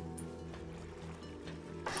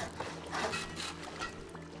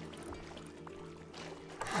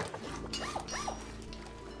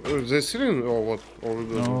 They ceiling or what? Or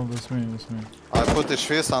No, that's me. I put the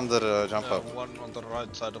Swiss under jump up. One on the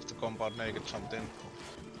right side of the compound naked jumped in.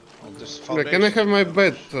 On this Yeah, can I have my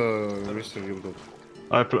bed, Mr. YubNub?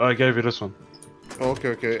 I gave you this one.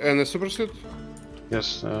 Okay. And a super suit?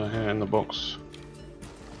 Yes, here in the box.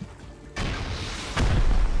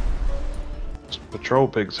 Patrol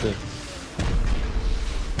pigs here.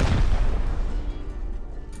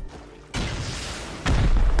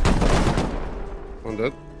 On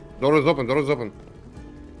that. Door is open.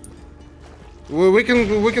 We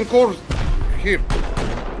can core here.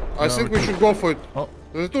 I think we should go for it. Oh.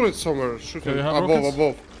 The turret somewhere shooting you have rockets?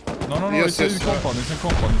 above. No, Yes, it's in compound, it's in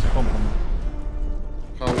compound.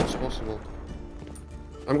 How it's possible?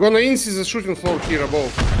 I'm gonna insist the shooting floor here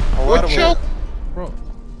above. Where Watch we- out! Bro,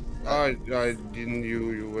 I didn't.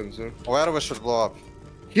 You went there. Where we should blow up?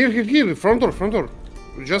 Here. Front door.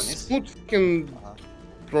 Just put fucking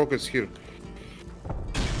rockets here.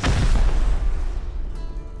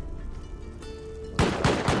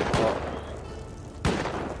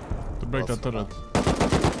 to break that turret.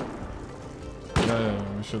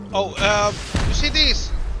 Yeah, we should. Oh, you see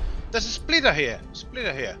these? There's a splitter here.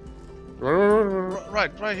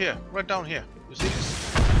 Right here. Right down here. You see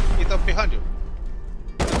this? It's up behind you.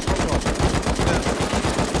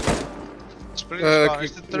 Splitter down.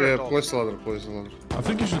 It's the third Yeah, door. place ladder. I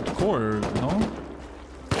think you should core, no?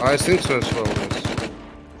 I think so as well, yes.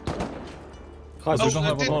 Because we don't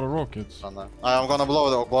have did- a lot of rockets. I'm gonna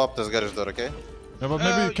blow up this garage door, okay? Yeah, but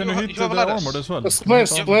maybe can you hit you have the ladders. armor as well?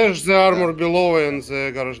 Splash the armor below and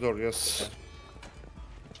the garage door, yes.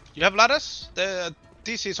 You have ladders?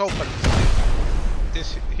 This is open.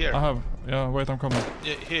 This here. I have. Yeah, wait, I'm coming.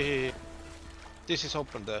 Yeah, here. This is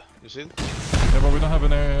open there. You see? Yeah, but we don't have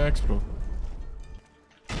any explode.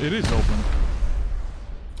 It is open.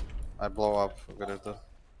 I blow up garage door.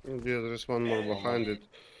 Yeah, there's one more behind it.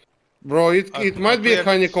 Bro, it might be a cleared.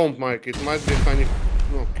 honeycomb, Mike. It might be a honeycomb.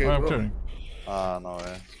 Okay, I'm bro. clearing. No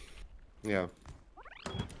way. Yeah.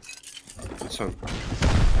 It's fine.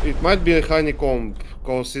 It might be a honeycomb,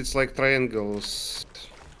 cause it's like triangles.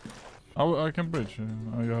 I can bridge. You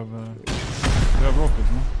have rockets,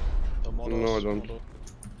 no? The models, No, I don't. model.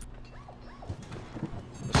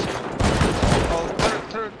 Oh,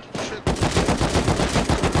 third, shit.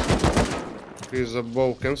 He's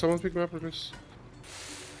above. Can someone pick me up, please?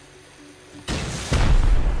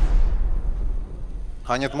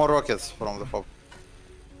 I need more rockets from the pop.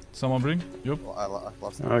 Someone bring? Yup. I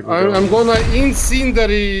lost it. I can go. I'm gonna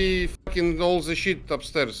incendiary fucking all the shit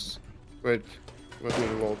upstairs. Wait, let me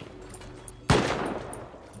reload.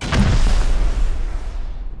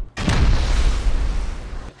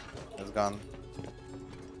 It's gone.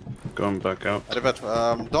 Going back out. Ребят,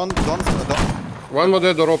 don't. One more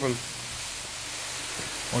dead door open.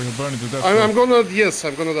 Oh, you're burning to death. I'm gonna, yes,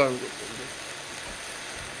 I'm gonna die.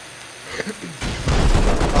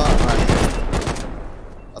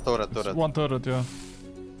 A turret. One turret, yeah.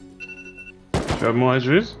 Do you have more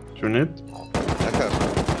HVs? Do you need? I have.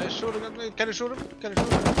 Shooting at me. Can you shoot him? Can you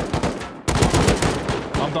shoot him?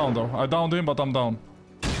 I'm down though. I downed him, but I'm down.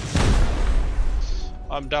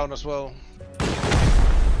 I'm down as well.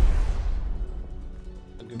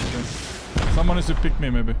 Okay. Someone needs to pick me,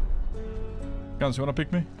 maybe. GanZ, you wanna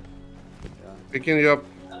pick me? Picking you up.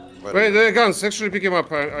 Wait, GanZ, actually pick him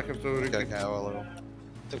up. I have to Okay, I will.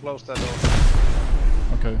 To close that door.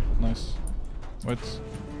 Okay, nice. Wait.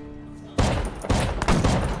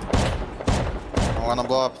 I wanna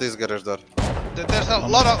blow up this garage door. There's a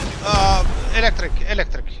lot of electric here.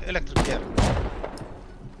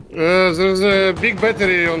 There's a big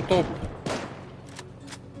battery on top.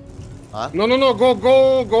 Huh? No,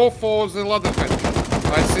 go for the ladder hatch.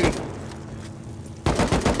 I think.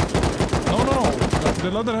 No.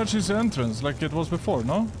 The ladder hatch is the entrance, like it was before,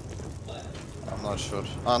 no? I'm not sure.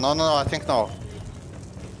 No, I think no.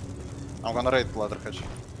 I'm gonna raid ladder hatch.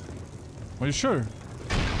 Are you sure?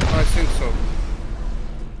 I think so.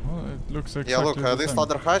 Well, it looks exactly Yeah, look, the this same.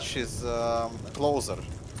 ladder hatch is closer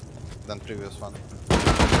than previous one.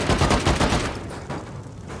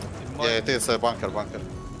 Yeah, it is a bunker.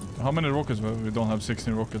 How many rockets? Well, we don't have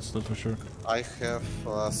 16 rockets, that's for sure. I have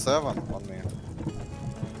 7 on me.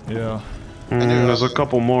 Yeah. There's a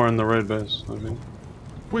couple more in the raid base, I think.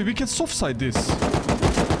 Wait, we can soft side this.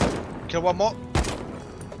 Kill one more.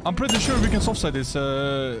 I'm pretty sure we can soft side this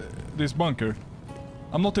this bunker.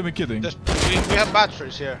 I'm not even kidding. We have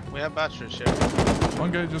batteries here.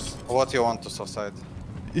 One guy just What you want to suicide?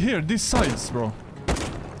 here, these sides, bro.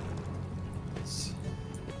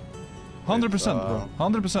 100%, bro.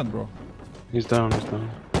 100%, bro. He's down.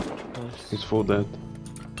 He's full dead.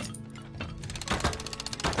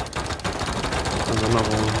 There's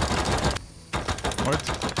another one. Wait.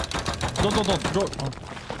 Don't. Go. Oh.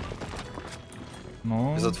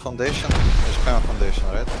 No. Is it foundation? It's kind of foundation,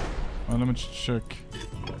 right? Let me check.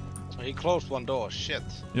 He closed one door. Shit.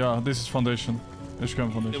 Yeah, this is foundation.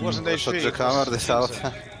 Hqm foundation. It wasn't Should HP. you hammer this out?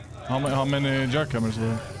 How many jackhammers were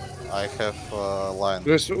there? I have line.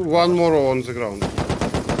 There's one more on the ground.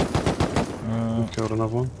 Killed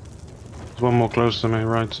another one. There's one more close to me,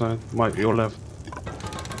 right side. Might be your left.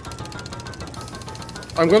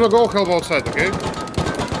 I'm gonna go help outside, okay?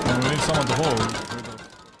 We need someone to hold.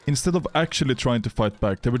 Instead of actually trying to fight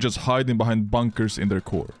back, they were just hiding behind bunkers in their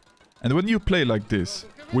core. And when you play like this,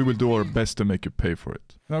 we will do our best to make you pay for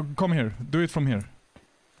it. Now come here, do it from here.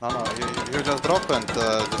 No, you just drop and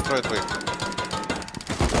destroy it quick.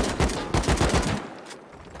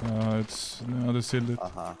 It's... No, they sealed it.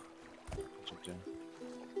 Uh-huh.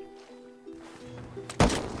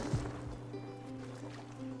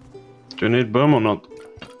 Do you need boom or not?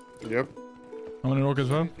 Yep. How many rockets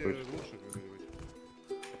we have?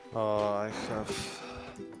 I have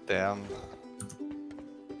 10.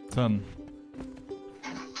 10.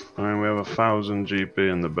 I mean, we have 1,000 GP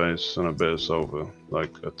in the base and a bit of silver.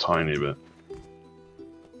 Like, a tiny bit.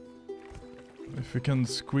 If we can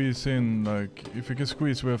squeeze in, like... If we can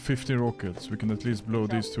squeeze, we have 50 rockets. We can at least blow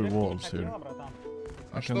these 2 walls here.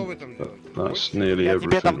 А что вы там делаете? That's nearly Я тебе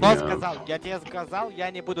everything we давно have. сказал, я тебе сказал,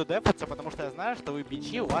 я не буду дефаться, потому что я знаю, что вы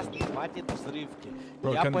бичи, у вас не хватит взрывки.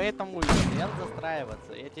 Я поэтому хотел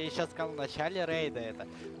застраиваться. Я тебе сейчас сказал в начале рейда это,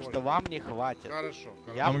 что вам не хватит. Хорошо.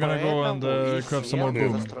 Я I'm gonna go and craft some more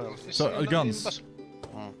boom. застроился. So, GanZ.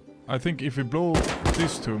 I think if we blow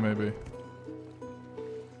these 2, maybe.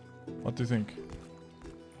 What do you think?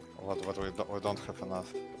 What we don't have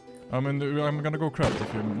enough. I mean, I'm gonna go craft a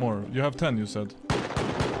few more. You have 10, you said.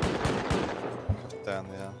 10,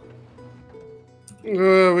 yeah.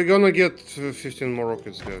 We're gonna get 15 more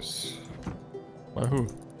rockets, guys. By who?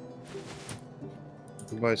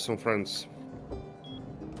 By some friends.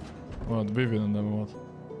 What, Vivian and them, what?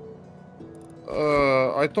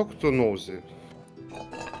 I talked to Nosy.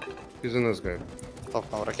 He's a nice guy. Топ,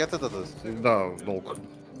 там ракеты дадут? Да, долг.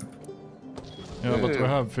 Yeah, but we Yeah.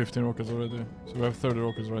 have 15 rockets already. So we have 30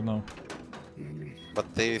 rockets right now. But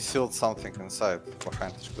they sealed something inside,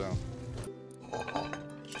 behind Hqm.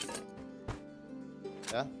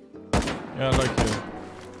 Yeah? Yeah, like here.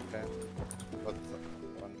 Okay. But...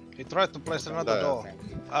 He tried to place another I door. think.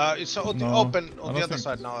 It's No, open I on don't the other think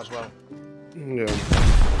side now as well. Yeah.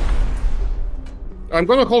 I'm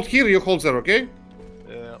gonna hold here, you hold there, okay?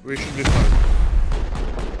 Yeah. We should be fine.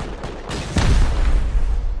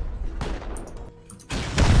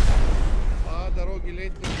 По дороге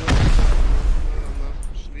летней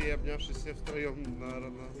шли, обнявшись все втроем.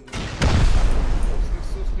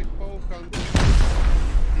 Суслик паухан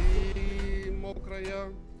и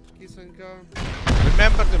мокрая кисонька.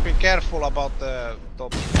 Remember to be careful about the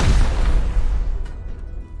top.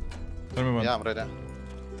 Tell me when. Yeah, I'm ready.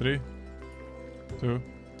 3, 2.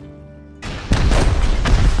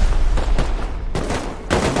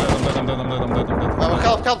 I'm dead.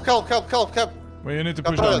 Help! Wait, you need to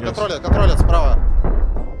push down, guys. Контролят справа.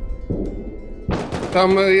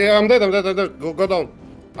 Там, I'm dead. Go down.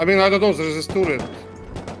 I mean, I don't know, there's a turret.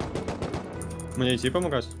 Мне идти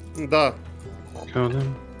помогать? Да. Kill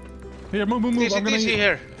them. Here, move. I'm gonna DC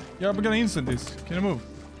here. Yeah, I'm gonna instant this. Can you move?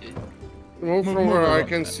 Move from Move, where I move.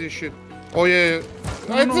 can see shit. Oh yeah.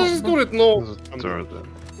 No, There's a no. turret, no. There's a turret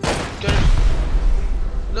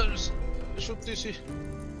there. Shoot DC.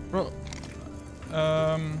 Bro.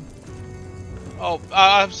 Oh,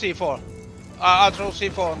 I have C4. I'll throw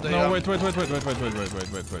C4 on the. No, wait. They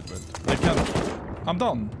can't. I'm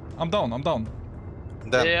down.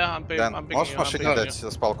 Дэн, Yeah, I'm Дэн, picking можешь you, машине I'm дать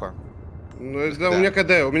спалку? Ну, да, у меня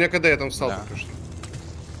КД, я там встал Да. только что.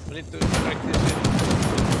 We need to break this.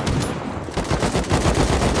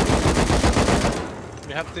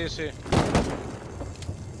 We have DC.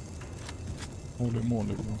 Holy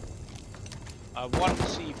moly, bro. 1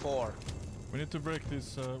 C4. We need to break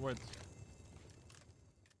this, wait.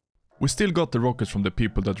 We still got the rockets from the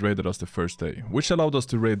people that raided us the first day, which allowed us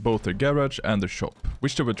to raid both their garage and their shop,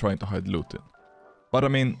 which they were trying to hide loot in. But I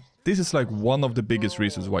mean, this is like one of the biggest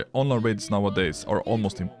reasons why online raids nowadays are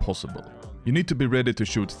almost impossible. You need to be ready to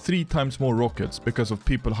shoot 3 times more rockets because of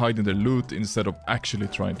people hiding their loot instead of actually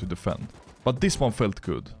trying to defend. But this one felt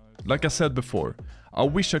good. Like I said before, I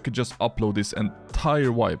wish I could just upload this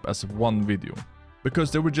entire wipe as one video,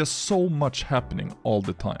 because there were just so much happening all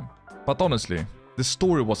the time. But honestly, the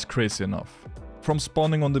story was crazy enough. From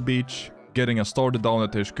spawning on the beach, getting a starter down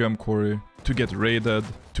at the Hqm Quarry, to get raided,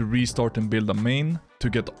 to restart and build a main, to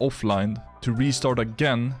get offlined, to restart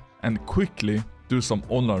again and quickly do some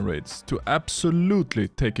online raids, to absolutely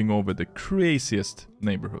taking over the craziest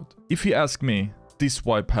neighborhood. If you ask me, this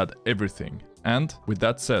wipe had everything. And with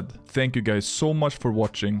that said, thank you guys so much for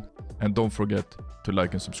watching, and don't forget to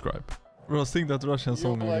like and subscribe. Bro, sing that Russian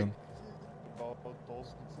song again.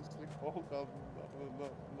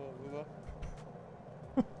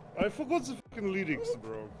 I forgot the fucking lyrics,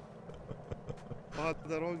 bro. По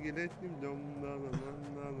дороге летним днем,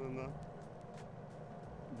 на.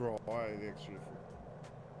 Bro, I actually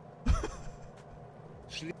forgot.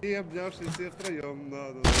 Шли, обнявшись все втроем,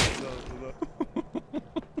 на.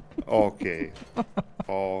 Okay.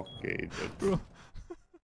 Okay,